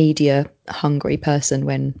 media hungry person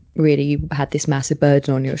when really you had this massive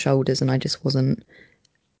burden on your shoulders and I just wasn't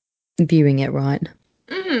viewing it right.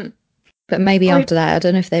 But maybe after that, I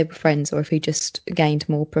don't know if they were friends or if he just gained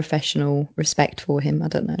more professional respect for him. I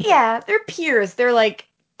don't know. Yeah, they're peers. They're like,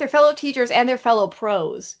 they're fellow teachers and they're fellow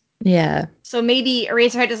pros. Yeah. So maybe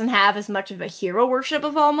Eraserhead doesn't have as much of a hero worship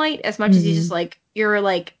of All Might as much as he's just like, you're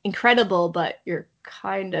like incredible, but you're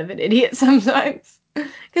kind of an idiot sometimes.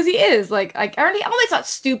 Because he is, like All Might's not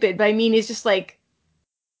stupid, but I mean, he's just like,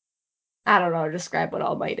 I don't know how to describe what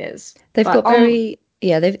All Might is. They've got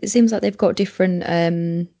it seems like they've got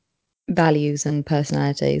different values and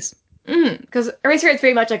personalities. Because Eraserhead's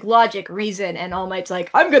very much like logic, reason, and All Might's like,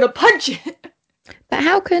 I'm gonna punch it! But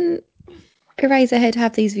how can Eraserhead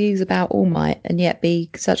have these views about All Might and yet be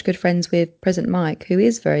such good friends with President Mike, who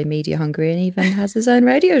is very media hungry and even has his own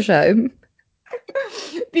radio show?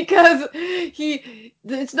 Because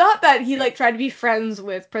it's not that he like tried to be friends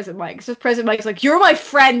with President Mike. It's just President Mike's like, you're my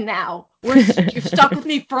friend now. You're stuck with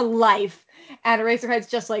me for life. And Eraserhead's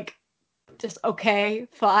just like, just okay,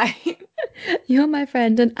 fine. You're my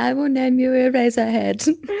friend and I will name you Eraserhead.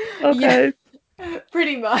 Okay. Yeah,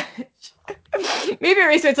 pretty much. Maybe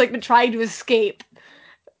Eraserhead's like been trying to escape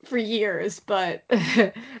for years, but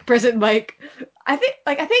President Mike, I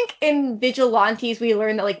think in Vigilantes we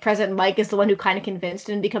learned that like President Mike is the one who kind of convinced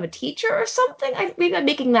him to become a teacher or something. Maybe I'm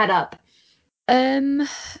making that up.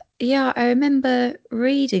 Yeah, I remember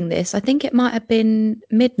reading this. I think it might have been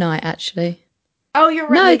Midnight actually. Oh, you're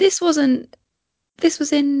right. No, this wasn't. This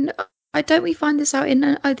was in. Don't we find this out in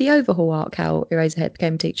the Overhaul arc? How Eraserhead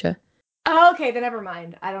became a teacher. Oh, okay, then never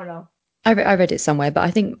mind. I don't know. I read it somewhere, but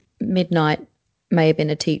I think Midnight may have been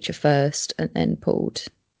a teacher first and then pulled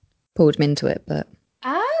him into it. But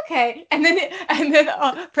okay, and then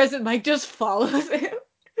President Mike just follows him,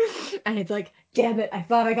 and it's like, damn it, I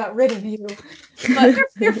thought I got rid of you. But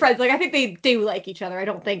they're friends. Like I think they do like each other. I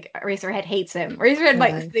don't think Eraserhead hates him. Eraserhead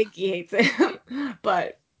might think he hates him,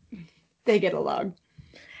 but they get along.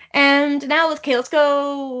 And now let's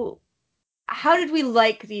go. How did we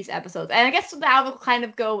like these episodes? And I guess now we'll kind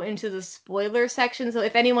of go into the spoiler section. So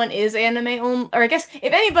if anyone is anime or I guess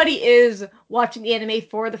if anybody is watching the anime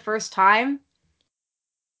for the first time,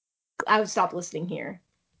 I would stop listening here.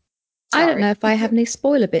 Sorry. I don't know if I have any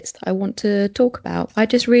spoiler bits that I want to talk about. I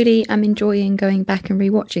just really am enjoying going back and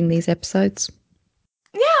rewatching these episodes.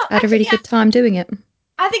 Yeah, I had a really good time doing it.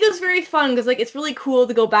 I think it was very fun because like it's really cool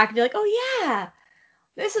to go back and be like, oh yeah,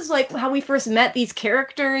 this is like how we first met these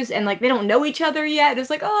characters, and like they don't know each other yet. It's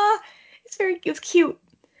like, oh, it's cute.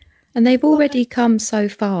 And they've already come so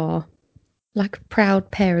far, like proud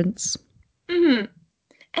parents. Mm-hmm.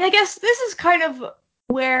 And I guess this is kind of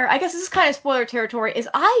where, I guess this is kind of spoiler territory, is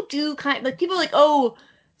I do kind of, like, people are like, oh,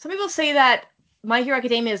 some people say that My Hero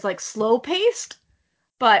Academia is, like, slow-paced,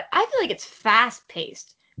 but I feel like it's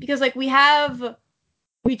fast-paced. Because, like, we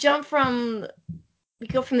go from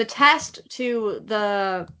the test to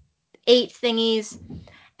the 8 thingies,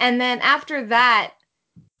 and then after that,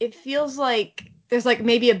 it feels like there's, like,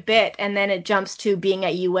 maybe a bit, and then it jumps to being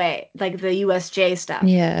at UA, like, the USJ stuff.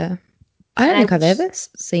 Yeah. I don't And think I've ever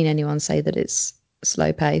seen anyone say that it's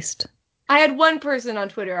slow paced. I had one person on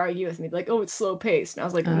Twitter argue with me, like, "Oh, it's slow paced," and I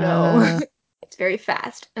was like, "No, it's very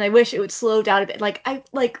fast." And I wish it would slow down a bit.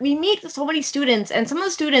 Like we meet so many students, and some of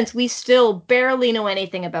the students we still barely know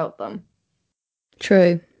anything about them.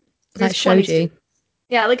 True, like Shoji.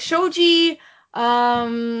 Yeah, like Shoji,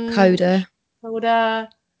 Coda,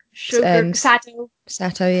 Sugar,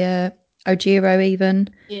 Sato, yeah, Ojiro, even.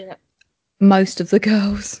 Yeah. Most of the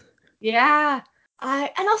girls. Yeah.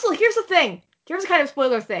 And also, here's the thing. Here's a kind of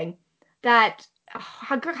spoiler thing. That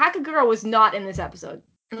Hakagura was not in this episode.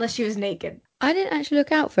 Unless she was naked. I didn't actually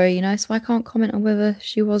look out for her, so I can't comment on whether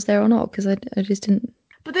she was there or not, because I just didn't.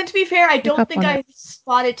 But then to be fair, I don't think I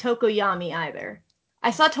spotted Tokoyami either. I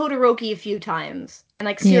saw Todoroki a few times, and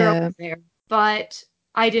like Siro was there. But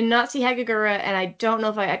I did not see Hakagura, and I don't know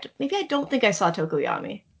if maybe I don't think I saw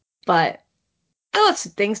Tokoyami. But it's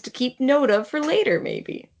things to keep note of for later,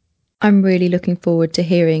 maybe. I'm really looking forward to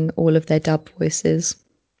hearing all of their dub voices.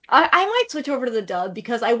 I might switch over to the dub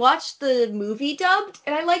because I watched the movie dubbed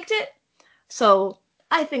and I liked it. So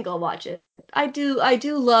I think I'll watch it. I do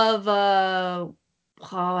love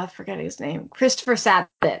I forget his name. Christopher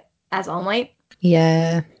Sabat as All Might.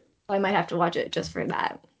 Yeah. I might have to watch it just for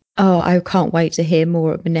that. Oh, I can't wait to hear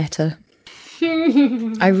more of Mineta.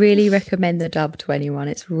 I really recommend the dub to anyone.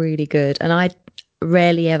 It's really good. And I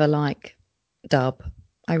rarely ever like dub.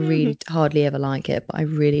 I really hardly ever like it, but I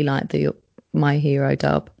really like the My Hero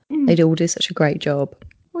dub. They all do such a great job.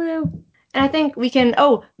 Well, and I think we're going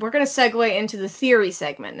to segue into the theory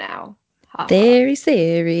segment now. Theories.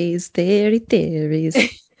 That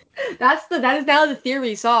is now the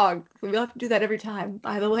theory song. We'll have to do that every time,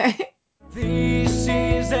 by the way. This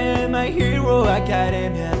is My Hero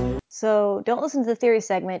Academia. So don't listen to the theory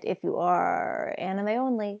segment if you are anime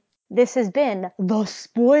only. This has been the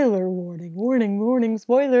spoiler warning. Warning,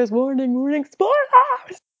 spoilers, warning,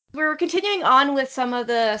 spoilers! We're continuing on with some of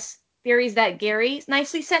the theories that Gary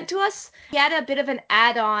nicely sent to us. He had a bit of an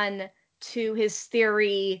add-on to his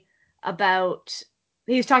theory about...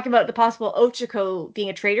 He was talking about the possible Ochako being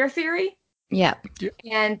a traitor theory. Yeah.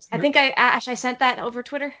 And I think I sent that over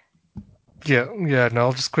Twitter. Yeah, and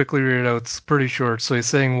I'll just quickly read it out. It's pretty short. So he's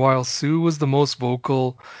saying, while Sue was the most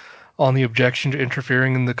vocal on the objection to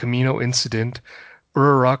interfering in the Camino incident,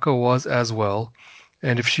 Uraraka was as well.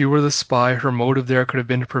 And if she were the spy, her motive there could have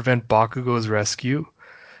been to prevent Bakugo's rescue.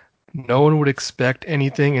 No one would expect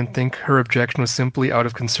anything and think her objection was simply out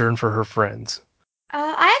of concern for her friends.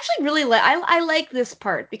 I actually really I like this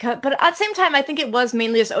part but at the same time, I think it was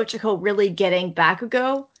mainly just Ochako really getting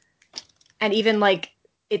Bakugo, and even like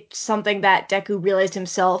it's something that Deku realized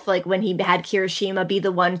himself, like when he had Kirishima be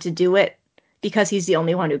the one to do it because he's the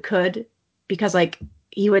only one who could, because like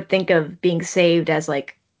he would think of being saved as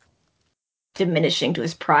like diminishing to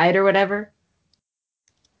his pride or whatever.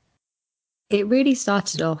 It really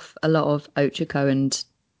started off a lot of Ochako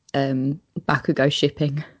and Bakugo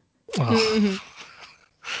shipping. Oh.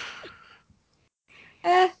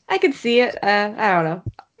 I could see it. I don't know.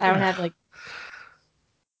 I don't have like...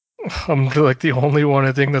 I'm like the only one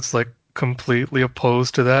I think that's like completely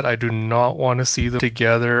opposed to that. I do not want to see them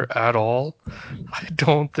together at all. I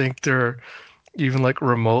don't think they're even like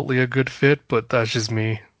remotely a good fit, but that's just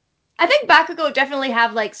me. I think Bakugo definitely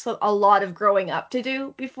have like a lot of growing up to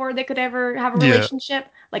do before they could ever have a relationship.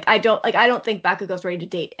 Like I don't think Bakugo's ready to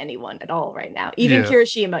date anyone at all right now. Even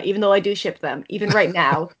Kirishima, even though I do ship them, even right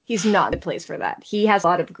now, he's not in the place for that. He has a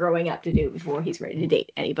lot of growing up to do before he's ready to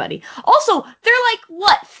date anybody. Also, they're like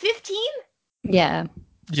what, 15? Yeah.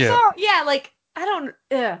 So yeah, like I don't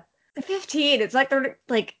 15, it's like they're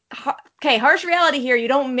like, okay, harsh reality here. You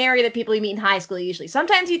don't marry the people you meet in high school usually.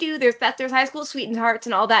 Sometimes you do. There's high school sweethearts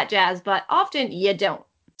and all that jazz, but often you don't.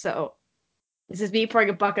 So this is me pouring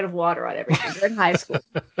a bucket of water on everything. You're in high school.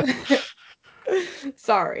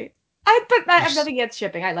 Sorry. But I have nothing against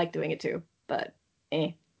shipping. I like doing it too. But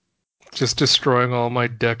Just destroying all my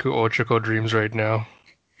Deku Ochako dreams right now.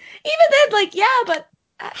 Even then, like, yeah, but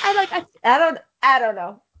I don't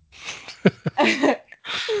know.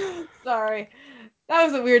 Sorry. That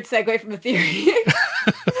was a weird segue from the theory.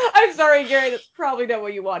 I'm sorry, Gary, that's probably not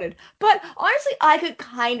what you wanted. But honestly, I could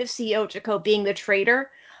kind of see Ochako being the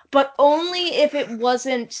traitor, but only if it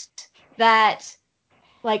wasn't that,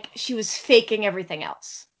 like, she was faking everything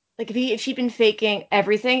else. Like, if she'd been faking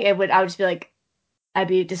everything, I would just be like, I'd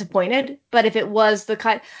be disappointed. But if it was the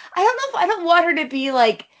kind, I don't know if I don't want her to be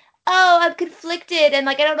like, oh, I'm conflicted, and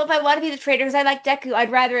like, I don't know if I want to be the traitor because I like Deku.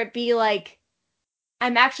 I'd rather it be like,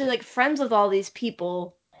 I'm actually like friends with all these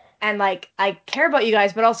people and like I care about you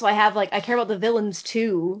guys, but also I care about the villains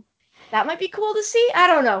too. That might be cool to see. I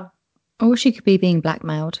don't know. Or she could be being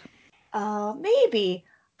blackmailed. Maybe.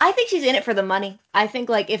 I think she's in it for the money. I think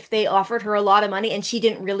like if they offered her a lot of money and she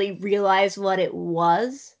didn't really realize what it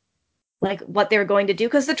was, like what they were going to do,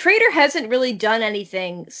 because the traitor hasn't really done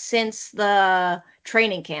anything since the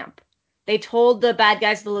training camp. They told the bad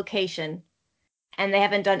guys the location, and they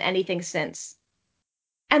haven't done anything since.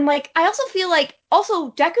 And like I also feel like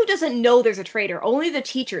also Deku doesn't know there's a traitor. Only the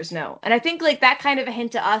teachers know. And I think like that kind of a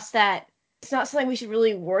hint to us that it's not something we should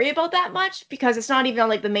really worry about that much because it's not even on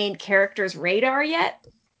like the main character's radar yet,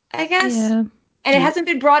 I guess. Yeah. And it hasn't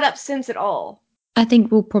been brought up since at all. I think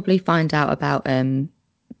we'll probably find out about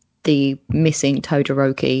the missing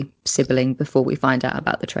Todoroki sibling before we find out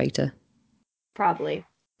about the traitor. Probably.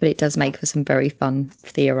 But it does make for some very fun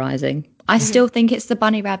theorizing. I still think it's the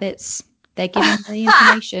bunny rabbits. They're giving the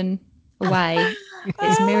information away.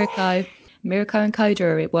 It's Mirako. Mirako and Koda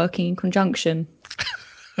are working in conjunction.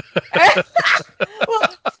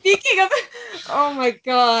 Well, speaking of, oh my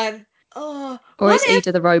god. Or it's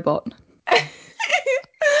Ida the robot. I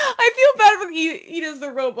feel bad when Ida's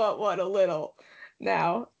the robot one a little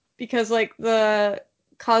now because like the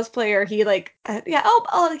cosplayer he like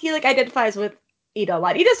he like identifies with Ida a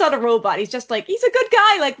lot. Ida's not a robot. He's just like he's a good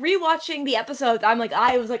guy. Like rewatching the episodes, I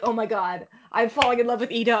was like, oh my god, I'm falling in love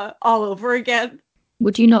with Ida all over again.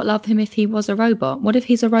 Would you not love him if he was a robot? What if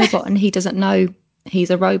he's a robot and he doesn't know he's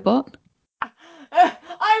a robot?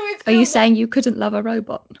 Are you saying you couldn't love a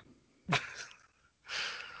robot?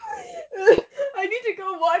 I need to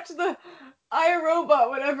go watch the I Robot,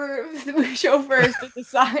 whatever the show first to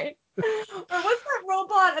decide. Or what's that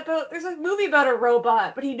robot about? There's a movie about a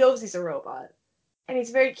robot, but he knows he's a robot. And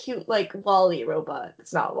he's very cute, like Wally robot.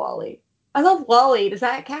 It's not Wally. I love Wally. Does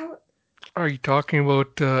that count? Are you talking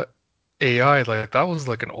about AI? Like that was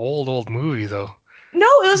like an old movie though. No,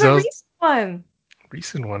 it was a recent one.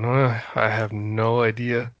 Recent one? I have no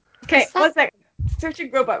idea. Okay, 1 second. Searching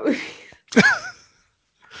robot movies.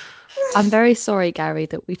 I'm very sorry, Gary,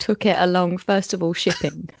 that we took it along, first of all,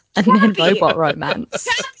 shipping, and then robot romance.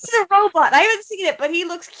 Chappie's a robot. I haven't seen it, but he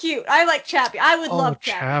looks cute. I like Chappie. I would love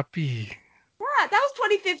Chappie. Yeah, that was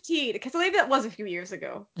 2015, because maybe that was a few years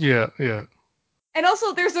ago. Yeah. And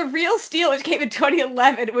also, there's a Real Steel, which came in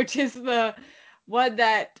 2011, which is the one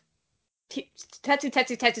that Tetsu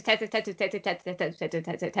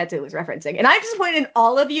was referencing. And I'm disappointed in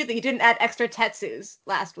all of you that you didn't add extra Tetsus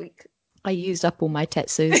last week. I used up all my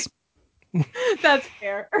Tetsus. That's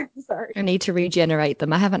fair. Sorry. I need to regenerate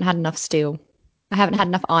them. I haven't had enough steel. I haven't had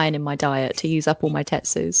enough iron in my diet to use up all my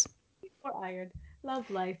Tetsus. More iron. Love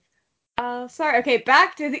life. Sorry. Okay,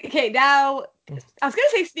 back to the... Okay, now... I was going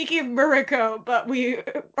to say speaking of Murako, but we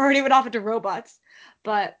already went off into robots.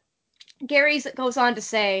 But Gary goes on to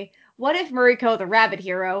say, what if Murako, the rabbit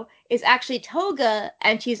hero, is actually Toga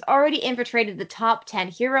and she's already infiltrated the top 10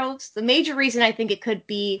 heroes? The major reason I think it could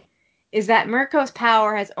be is that Murako's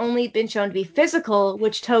power has only been shown to be physical,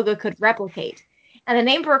 which Toga could replicate. And the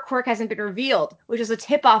name for her quirk hasn't been revealed, which is a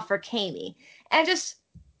tip-off for Kami. And just...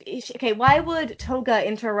 Okay, why would Toga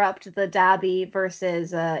interrupt the Dabi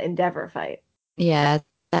versus Endeavor fight? Yeah,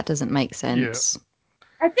 that doesn't make sense. Yeah.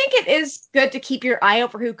 I think it is good to keep your eye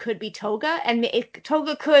out for who could be Toga, and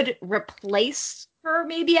Toga could replace her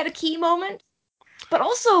maybe at a key moment. But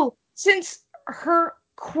also, since her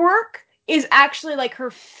quirk is actually like her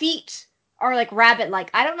feet are like rabbit-like,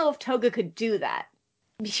 I don't know if Toga could do that.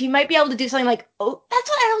 She might be able to do something like, oh, that's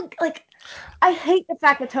what I don't like. I hate the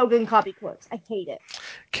fact that Toga can copy quirks. I hate it.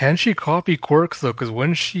 Can she copy quirks though? Because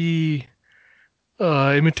when she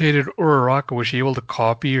imitated Uraraka, was she able to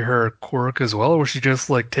copy her quirk as well, or was she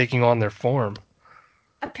just like taking on their form?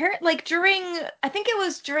 Apparently, like I think it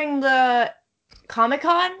was during the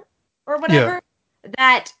Comic-Con or whatever,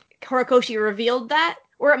 that Horikoshi revealed that,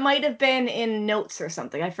 or it might have been in notes or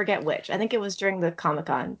something. I forget which. I think it was during the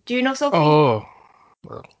Comic-Con. Do you know, Sophie? Oh,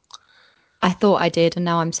 well. I thought I did, and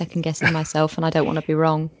now I'm second guessing myself, and I don't want to be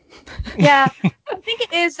wrong. Yeah, I think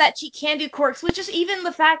it is that she can do quirks, which is even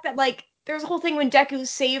the fact that like there's a whole thing when Deku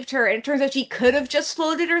saved her, and it turns out she could have just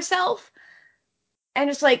floated herself, and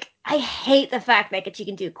it's like I hate the fact that she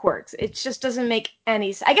can do quirks. It just doesn't make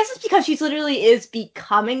any sense. I guess it's because she literally is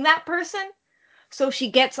becoming that person. So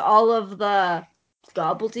she gets all of the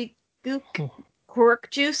gobbledygook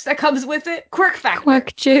quirk juice that comes with it. Quirk factor.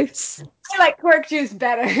 Quirk juice. I like quirk juice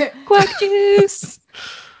better. Quirk juice.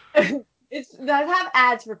 They have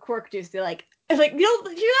ads for quirk juice. They're like, do you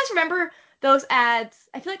guys remember those ads?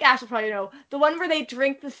 I feel like Ash will probably know. The one where they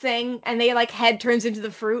drink the thing and they like head turns into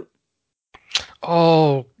the fruit.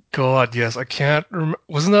 Oh God, yes. I can't remember.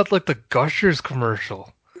 Wasn't that like the Gushers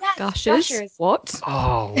commercial? Yes, Gushers. What?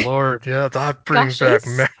 Oh Lord, yeah, that brings back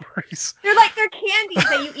Gushers? memories. They're candies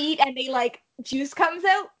that you eat and they like juice comes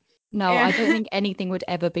out. No, I don't think anything would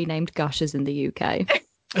ever be named Gushers in the UK.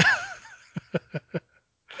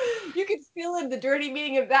 You can fill in the dirty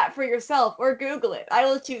meaning of that for yourself or Google it. I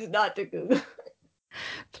will choose not to Google.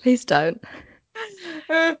 Please don't.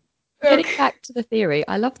 Okay. Getting back to the theory,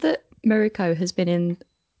 I love that Miriko has been in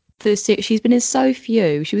she's been in so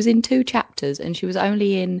few. She was in 2 chapters and she was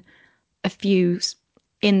only in a few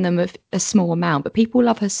in them a small amount, but people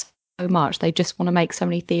love her so much. They just want to make so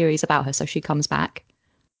many theories about her, so she comes back.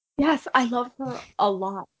 Yes, I love her a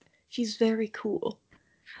lot. She's very cool.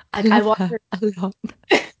 I love her a lot.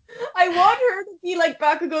 I want her to be like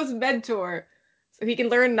Bakugo's mentor, so he can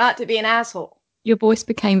learn not to be an asshole. Your voice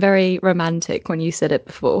became very romantic when you said it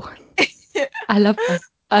before. I love her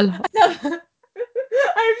a lot.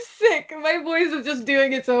 I'm sick. My voice is just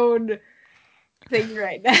doing its own thing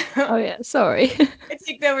right now. Oh yeah, sorry. I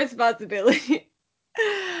take no responsibility.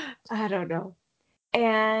 I don't know.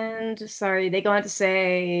 And sorry, they go on to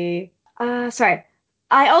say, sorry.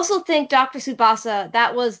 I also think Dr. Tsubasa,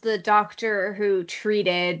 that was the doctor who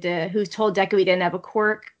who told Deku he didn't have a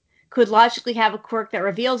quirk, could logically have a quirk that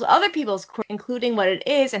reveals other people's quirk, including what it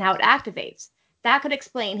is and how it activates. That could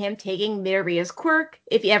explain him taking Midoriya's quirk,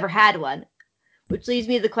 if he ever had one. Which leads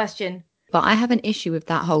me to the question. But I have an issue with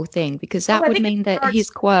that whole thing, because that would mean that his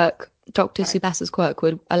quirk, Dr. Tsubasa's quirk,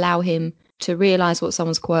 would allow him to realise what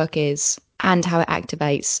someone's quirk is and how it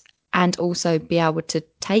activates, and also be able to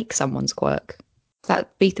take someone's quirk. That'd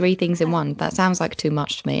be 3 things in one. That sounds like too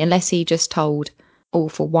much to me, unless he just told All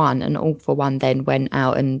for One, and All for One then went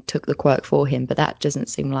out and took the quirk for him, but that doesn't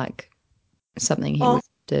seem like something he would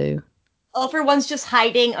do. All for One's just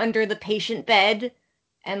hiding under the patient bed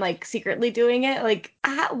and like secretly doing it. Like,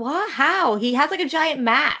 what? How? He has like a giant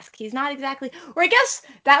mask. He's not exactly. Or I guess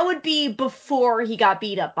that would be before he got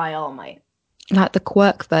beat up by All Might. Like the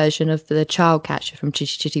quirk version of the child catcher from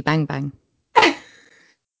Chitty Chitty Bang Bang.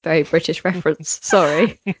 Very British reference.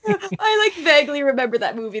 Sorry. I like vaguely remember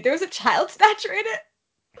that movie. There was a child snatcher in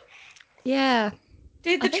it. Yeah.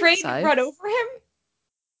 Did the train run over him?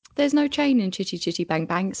 There's no train in Chitty Chitty Bang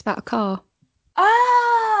Bang. It's about a car.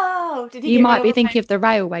 Oh, did he? You might be thinking of the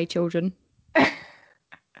Railway Children.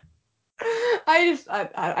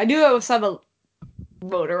 I knew it was some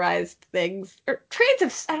motorized things or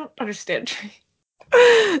trains. I don't understand trains.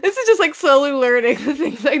 This is just like slowly learning the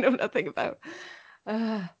things I know nothing about.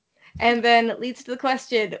 And then it leads to the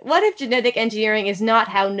question, what if genetic engineering is not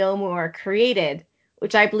how Nomu are created?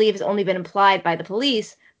 Which I believe has only been implied by the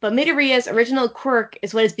police, but Midoriya's original quirk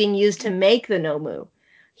is what is being used to make the Nomu.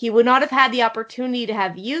 He would not have had the opportunity to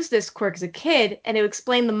have used this quirk as a kid, and it would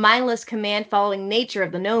explain the mindless command-following nature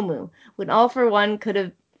of the Nomu, when All for One could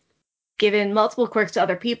have given multiple quirks to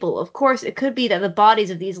other people. Of course, it could be that the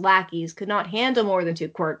bodies of these lackeys could not handle more than 2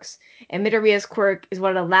 quirks, and Midoriya's quirk is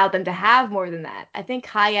what allowed them to have more than that. I think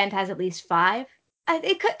High End has at least 5. I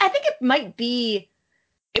think it might be.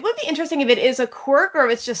 It would be interesting if it is a quirk or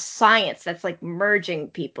if it's just science that's like merging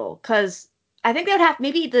people. Because I think they would have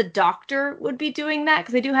maybe the doctor would be doing that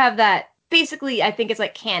because they do have that. Basically, I think it's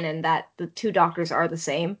like canon that the 2 doctors are the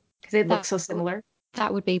same because they look so similar.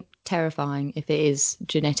 That would be terrifying if it is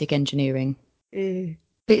genetic engineering.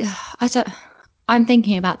 But I'm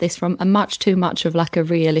thinking about this from a much too much of like a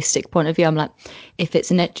realistic point of view. I'm like, if it's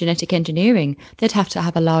genetic engineering, they'd have to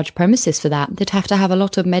have a large premises for that. They'd have to have a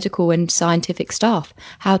lot of medical and scientific staff.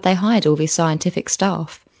 How'd they hide all these scientific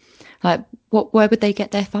staff? Like, where would they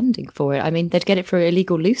get their funding for it? I mean, they'd get it for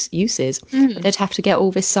illegal uses, but they'd have to get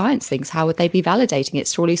all this science things. How would they be validating it?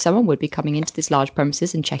 Surely someone would be coming into this large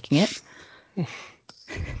premises and checking it.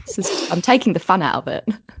 I'm taking the fun out of it.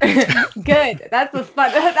 Good. That's the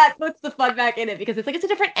fun. That puts the fun back in it because it's like it's a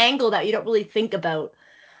different angle that you don't really think about.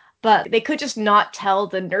 But they could just not tell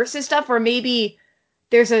the nurses stuff, or maybe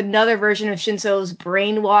there's another version of Shinso's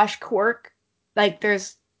brainwash quirk. Like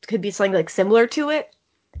could be something like similar to it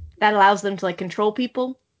that allows them to like control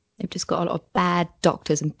people. They've just got a lot of bad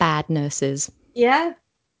doctors and bad nurses. Yeah.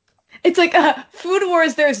 It's like Food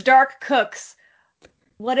Wars. There's dark cooks.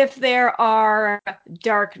 What if there are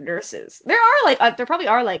dark nurses? There probably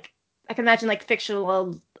are like, I can imagine like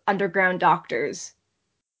fictional underground doctors.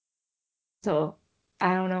 So,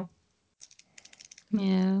 I don't know.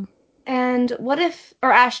 Yeah. And what if,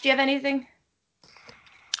 or Ash, do you have anything?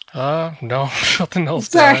 No, nothing else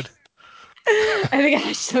to Sorry. add. I think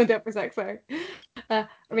Ash zoned out for a sec, sorry. Or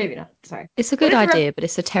maybe not, sorry. It's a What good if idea, but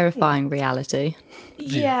it's a terrifying reality.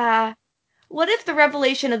 Yeah. What if the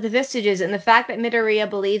revelation of the vestiges and the fact that Midoriya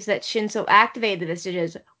believes that Shinso activated the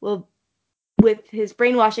vestiges will, with his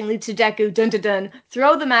brainwashing, leads to Deku, dun dun dun,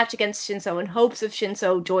 throw the match against Shinso in hopes of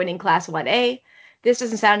Shinso joining Class 1A? This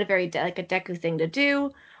doesn't sound like a Deku thing to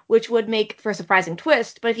do, which would make for a surprising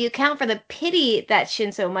twist, but if you account for the pity that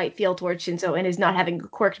Shinso might feel towards Shinso and his not having a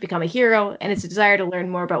quirk to become a hero and his desire to learn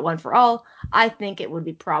more about One for All, I think it would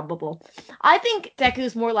be probable. I think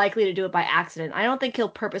Deku's more likely to do it by accident. I don't think he'll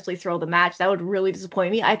purposely throw the match. That would really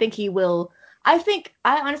disappoint me. I think he will. I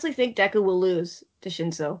honestly think Deku will lose to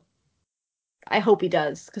Shinso. I hope he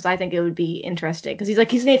does, because I think it would be interesting. Because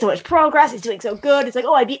he's made so much progress, he's doing so good. It's like,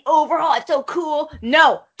 oh, I beat overhaul, it's so cool.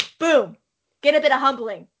 No, boom, get a bit of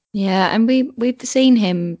humbling. Yeah, and we've seen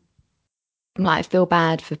him like feel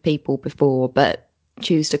bad for people before, but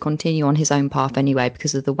choose to continue on his own path anyway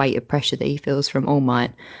because of the weight of pressure that he feels from All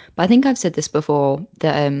Might. But I think I've said this before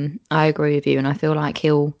that I agree with you, and I feel like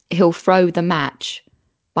he'll throw the match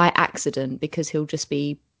by accident because he'll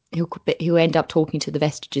end up talking to the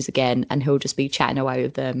vestiges again, and he'll just be chatting away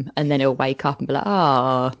with them, and then he'll wake up and be like,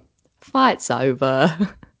 "Ah, fight's over."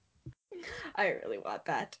 I really want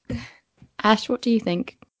that. Ash, what do you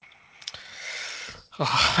think?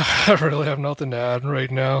 I really have nothing to add right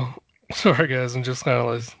now. Sorry, guys. I'm just kind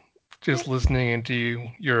of just listening into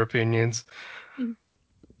your opinions.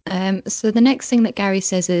 So the next thing that Gary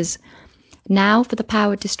says is, now for the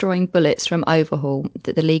power-destroying bullets from Overhaul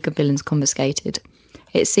that the League of Villains confiscated.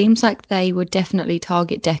 It seems like they would definitely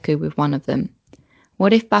target Deku with one of them.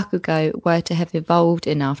 What if Bakugo were to have evolved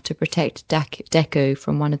enough to protect Deku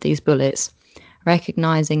from one of these bullets,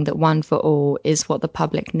 recognizing that One for All is what the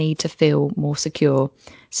public need to feel more secure,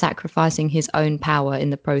 sacrificing his own power in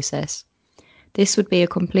the process? This would be a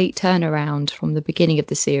complete turnaround from the beginning of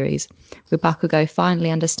the series, with Bakugo finally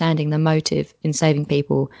understanding the motive in saving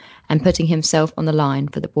people and putting himself on the line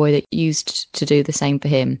for the boy that used to do the same for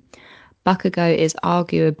him. Bakugo is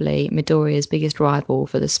arguably Midoriya's biggest rival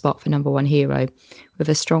for the spot for number one hero, with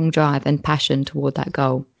a strong drive and passion toward that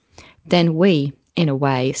goal. Then we, in a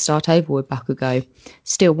way, start over with Bakugo,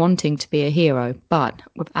 still wanting to be a hero, but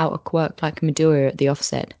without a quirk like Midoriya at the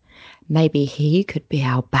offset. Maybe he could be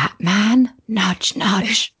our Batman? Nudge,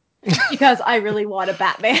 nudge. Because I really want a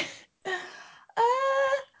Batman.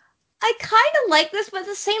 I kind of like this, but at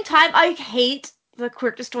the same time, I hate the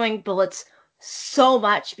quirk destroying bullets so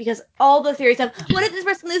much because all the theories of what if this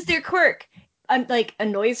person loses their quirk,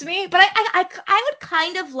 annoys me. But I would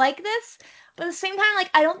kind of like this, but at the same time,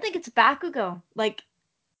 I don't think it's Bakugo.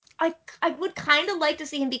 I would kind of like to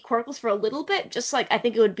see him be quirkless for a little bit, just I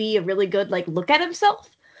think it would be a really good look at himself.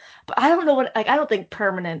 But I don't know I don't think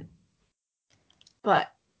permanent.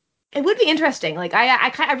 But it would be interesting.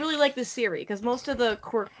 I really like this series because most of the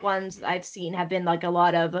quirk ones I've seen have been a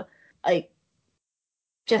lot of like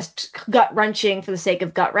just gut wrenching for the sake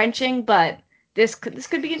of gut wrenching. But this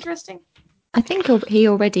could be interesting. I think he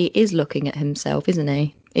already is looking at himself, isn't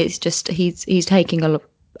he? It's just he's taking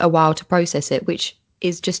a while to process it, which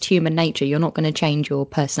is just human nature. You're not going to change your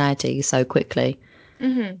personality so quickly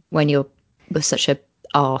when you're such a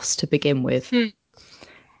arse to begin with.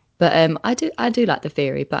 But I do like the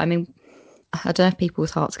theory, but I mean, I don't know if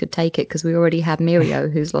people's hearts could take it because we already have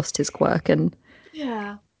Mirio who's lost his quirk, and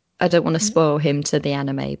Yeah, I don't want to spoil him to the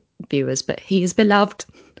anime viewers, but he is beloved.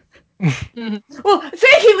 Well,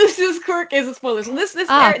 saying he loses his quirk is a spoiler. So this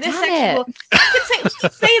section it. we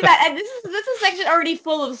can say that, and this is a section already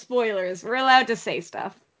full of spoilers. We're allowed to say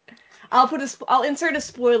stuff. I'll insert a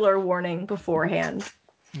spoiler warning beforehand.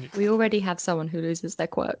 We already have someone who loses their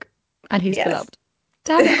quirk, and he's beloved.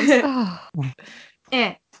 Damn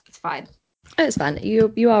it! It's fine. It's fine.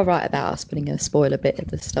 You are right about us putting a spoiler bit at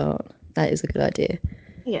the start. That is a good idea.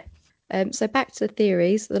 Yeah. So back to the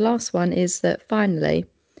theories. The last one is that finally,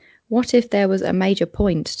 what if there was a major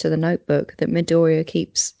point to the notebook that Midoriya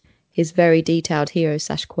keeps his very detailed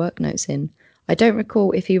hero/quirk notes in? I don't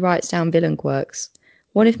recall if he writes down villain quirks.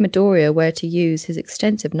 What if Midoriya were to use his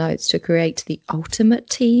extensive notes to create the ultimate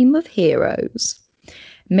team of heroes?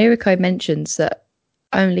 Miriko mentions that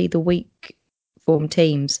only the weak form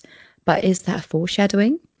teams, but is that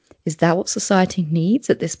foreshadowing? Is that what society needs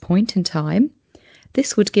at this point in time?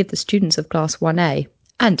 This would give the students of Class 1A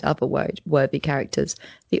and other worthy characters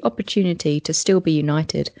the opportunity to still be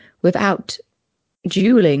united without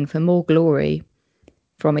dueling for more glory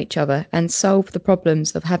from each other and solve the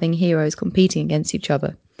problems of having heroes competing against each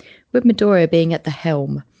other. With Midoriya being at the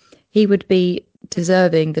helm, he would be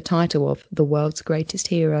deserving the title of the world's greatest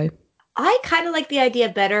hero. I kind of like the idea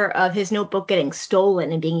better of his notebook getting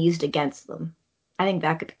stolen and being used against them. I think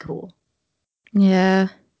that could be cool. Yeah.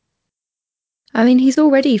 I mean, he's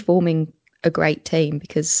already forming a great team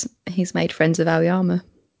because he's made friends with Aoyama.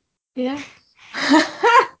 Yeah.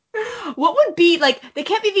 What would be like? They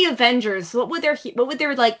can't be the Avengers. What would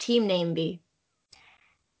their like team name be?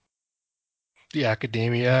 The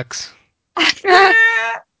Academiacs. I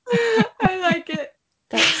like it.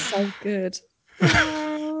 That's so good.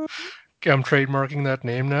 I'm trademarking that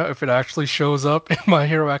name now. If it actually shows up in My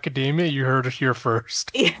Hero Academia, you heard it here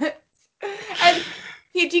first. Yeah. And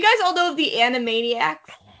do you guys all know of the Animaniacs?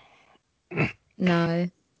 No.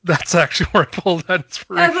 That's actually where I pulled that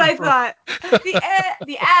inspiration That's what I from. thought.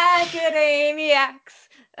 The Academiacs.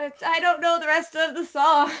 I don't know the rest of the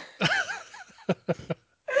song.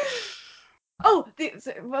 Oh,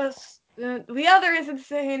 the other is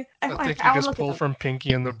insane. I think you I want to just look it pulled up. from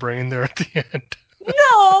Pinky and the Brain there at the end.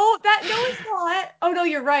 No, it's not. Oh no,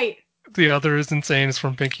 you're right. The other is insane is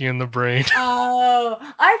from Pinky and the Brain. Oh,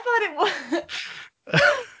 I thought it was.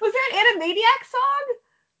 Was there an Animaniac song?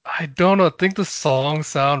 I don't know. I think the songs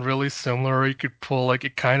sound really similar. You could pull, like,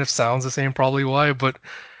 it kind of sounds the same, probably why, but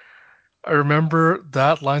I remember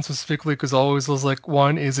that line specifically because always was like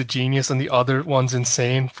one is a genius and the other one's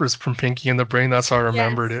insane from Pinky and the Brain. That's how I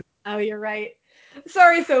remembered it. Oh, you're right.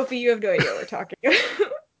 Sorry, Sophie, you have no idea what we're talking about.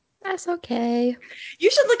 That's okay.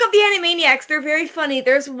 You should look up the Animaniacs. They're very funny.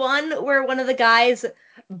 There's one where one of the guys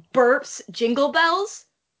burps Jingle Bells.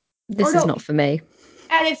 This is not for me.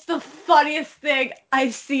 And it's the funniest thing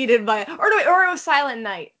I've seen in my... Or it was Silent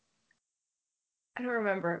Night. I don't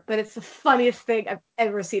remember, but it's the funniest thing I've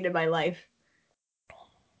ever seen in my life.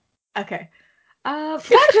 Okay. Back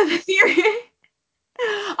to the theory.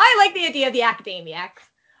 I like the idea of the Academiacs.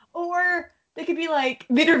 Or they could be like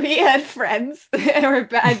Midoriya and friends. And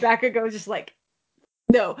Bakugo just like...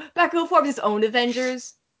 No, Bakugo forms his own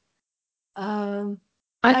Avengers. I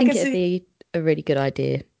think it'd be a really good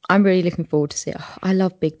idea. I'm really looking forward to see it. Oh, I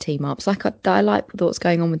love big team ups. I like what's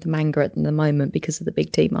going on with the manga at the moment because of the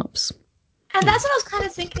big team ups. And that's what I was kind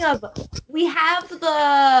of thinking of.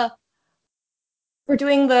 We're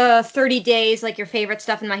doing the 30 days, like your favorite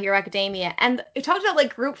stuff in My Hero Academia, and it talked about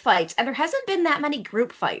like group fights, and there hasn't been that many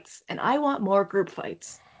group fights, and I want more group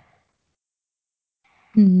fights.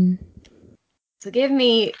 So give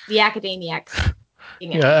me the Academiacs.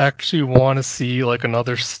 Yeah, I actually want to see like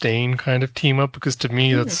another Stain kind of team up because to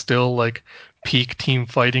me that's still like peak team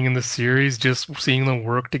fighting in the series. Just seeing them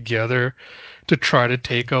work together to try to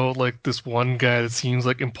take out like this one guy that seems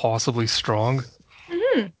like impossibly strong.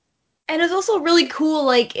 Mm-hmm. And it's also really cool,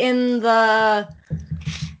 like in the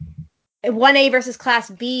 1A versus Class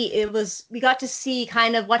B, we got to see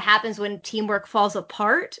kind of what happens when teamwork falls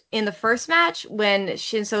apart in the first match when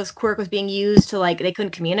Shinso's quirk was being used to like they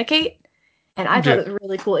couldn't communicate. And I thought it was a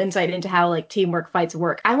really cool insight into how like teamwork fights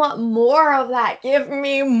work. I want more of that. Give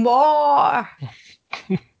me more.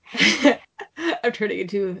 I'm turning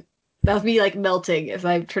into that was me like melting as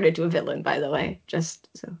I turned into a villain, by the way. Just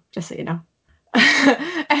so you know.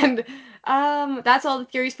 And that's all the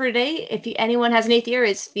theories for today. If anyone has any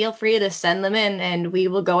theories, feel free to send them in and we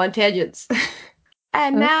will go on tangents.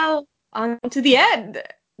 And now on to the end.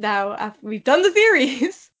 Now after we've done the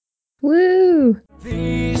theories. Woo!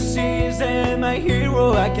 This is My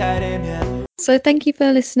Hero Academia. So thank you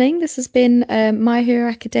for listening. This has been My Hero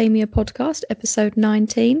Academia podcast, episode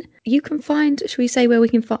 19. You can find, should we say where he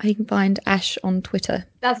can find Ash on Twitter?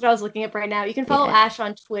 That's what I was looking up right now. You can follow Ash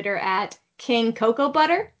on Twitter at King Cocoa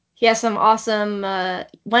Butter. He has some awesome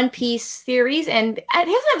One Piece theories, and he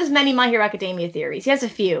doesn't have as many My Hero Academia theories. He has a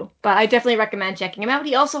few, but I definitely recommend checking him out.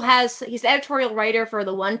 He's the editorial writer for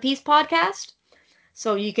the One Piece podcast.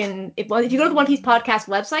 So you can, if you go to the One Piece podcast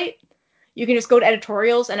website, you can just go to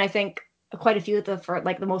editorials, and I think quite a few of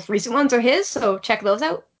the most recent ones are his. So check those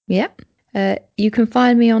out. Yep. You can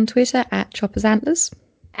find me on Twitter at Chopper's Antlers.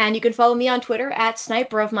 And you can follow me on Twitter at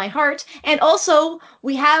Sniper of My Heart. And also,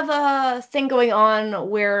 we have a thing going on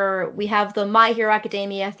where we have the My Hero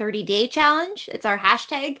Academia 30-day challenge. It's our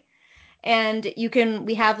hashtag. And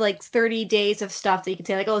we have like 30 days of stuff that you can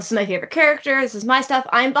say, like, oh, this is my favorite character, this is my stuff.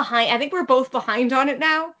 I'm behind. I think we're both behind on it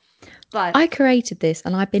now. But I created this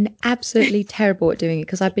and I've been absolutely terrible at doing it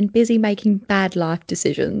because I've been busy making bad life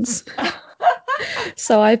decisions.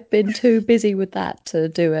 So I've been too busy with that to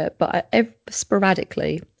do it, but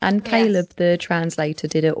sporadically. And Caleb, the translator,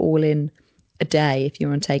 did it all in a day. If you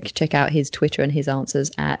want to check out his Twitter and his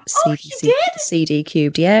answers at CD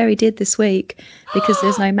Cubed. Yeah, he did this week because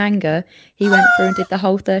there's no manga. He went through and did the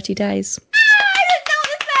whole 30 days. I didn't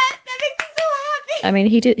notice that. That makes me so happy. I mean,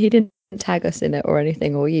 he didn't tag us in it or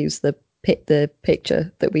anything, or use the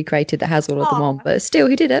picture that we created that has all of them on, but still,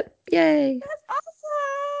 he did it. Yay! That's awesome.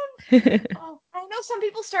 I know some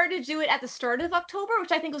people started to do it at the start of October,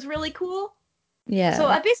 which I think was really cool. Yeah. So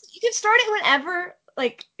basically, you can start it whenever.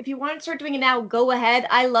 Like, if you want to start doing it now, go ahead.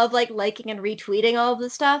 I love liking and retweeting all of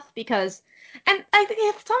this stuff because, and I think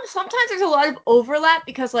sometimes there's a lot of overlap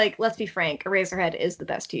because, let's be frank, Eraserhead is the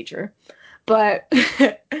best teacher, but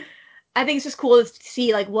I think it's just cool to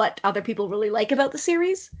see what other people really like about the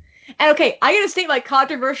series. And okay, I gotta state my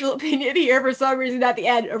controversial opinion here for some reason at the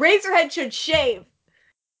end. Eraserhead should shave.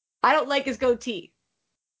 I don't like his goatee.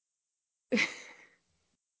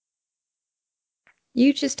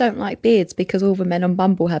 You just don't like beards because all the men on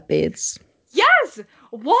Bumble have beards. Yes!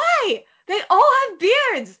 Why? They all have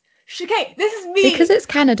beards! Okay, this is me! Because it's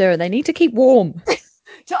Canada and they need to keep warm.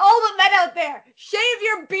 To all the men out there, shave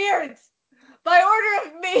your beards! By order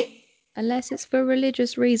of me! Unless it's for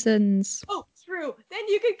religious reasons. Oh, true. Then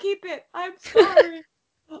you can keep it. I'm sorry.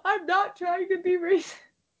 I'm not trying to be racist.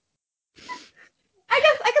 I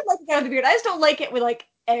guess I could like it out of the beard. I just don't like it when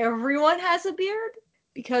everyone has a beard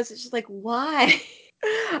because it's just why?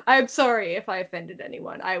 I'm sorry if I offended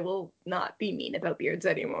anyone. I will not be mean about beards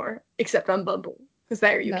anymore, except on Bumble, because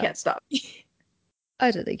there you can't stop me. I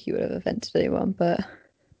don't think you would have offended anyone, but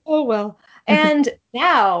oh well. And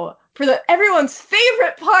now for everyone's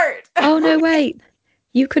favorite part. Oh no, wait!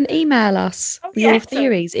 You can email us your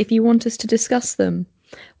theories if you want us to discuss them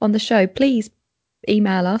on the show. Please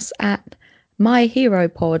email us at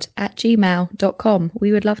myheropod@gmail.com.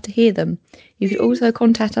 We would love to hear them. You could also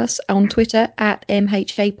contact us on Twitter at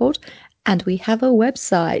MHA Pod, and we have a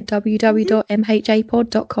website,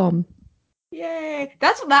 www.mhapod.com. Yay!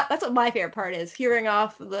 That's what my favorite part is, hearing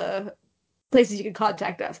off the places you can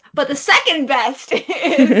contact us. But the second best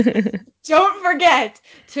is don't forget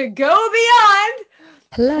to go beyond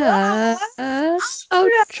Plus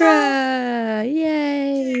Ultra!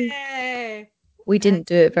 Yay! We didn't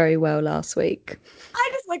do it very well last week. I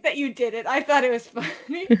just like that you did it. I thought it was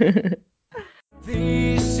funny.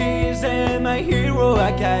 This is My Hero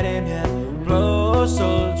Academia Plus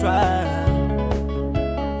Ultra.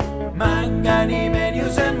 Manga, anime,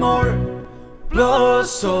 news and more.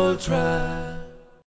 Plus Ultra.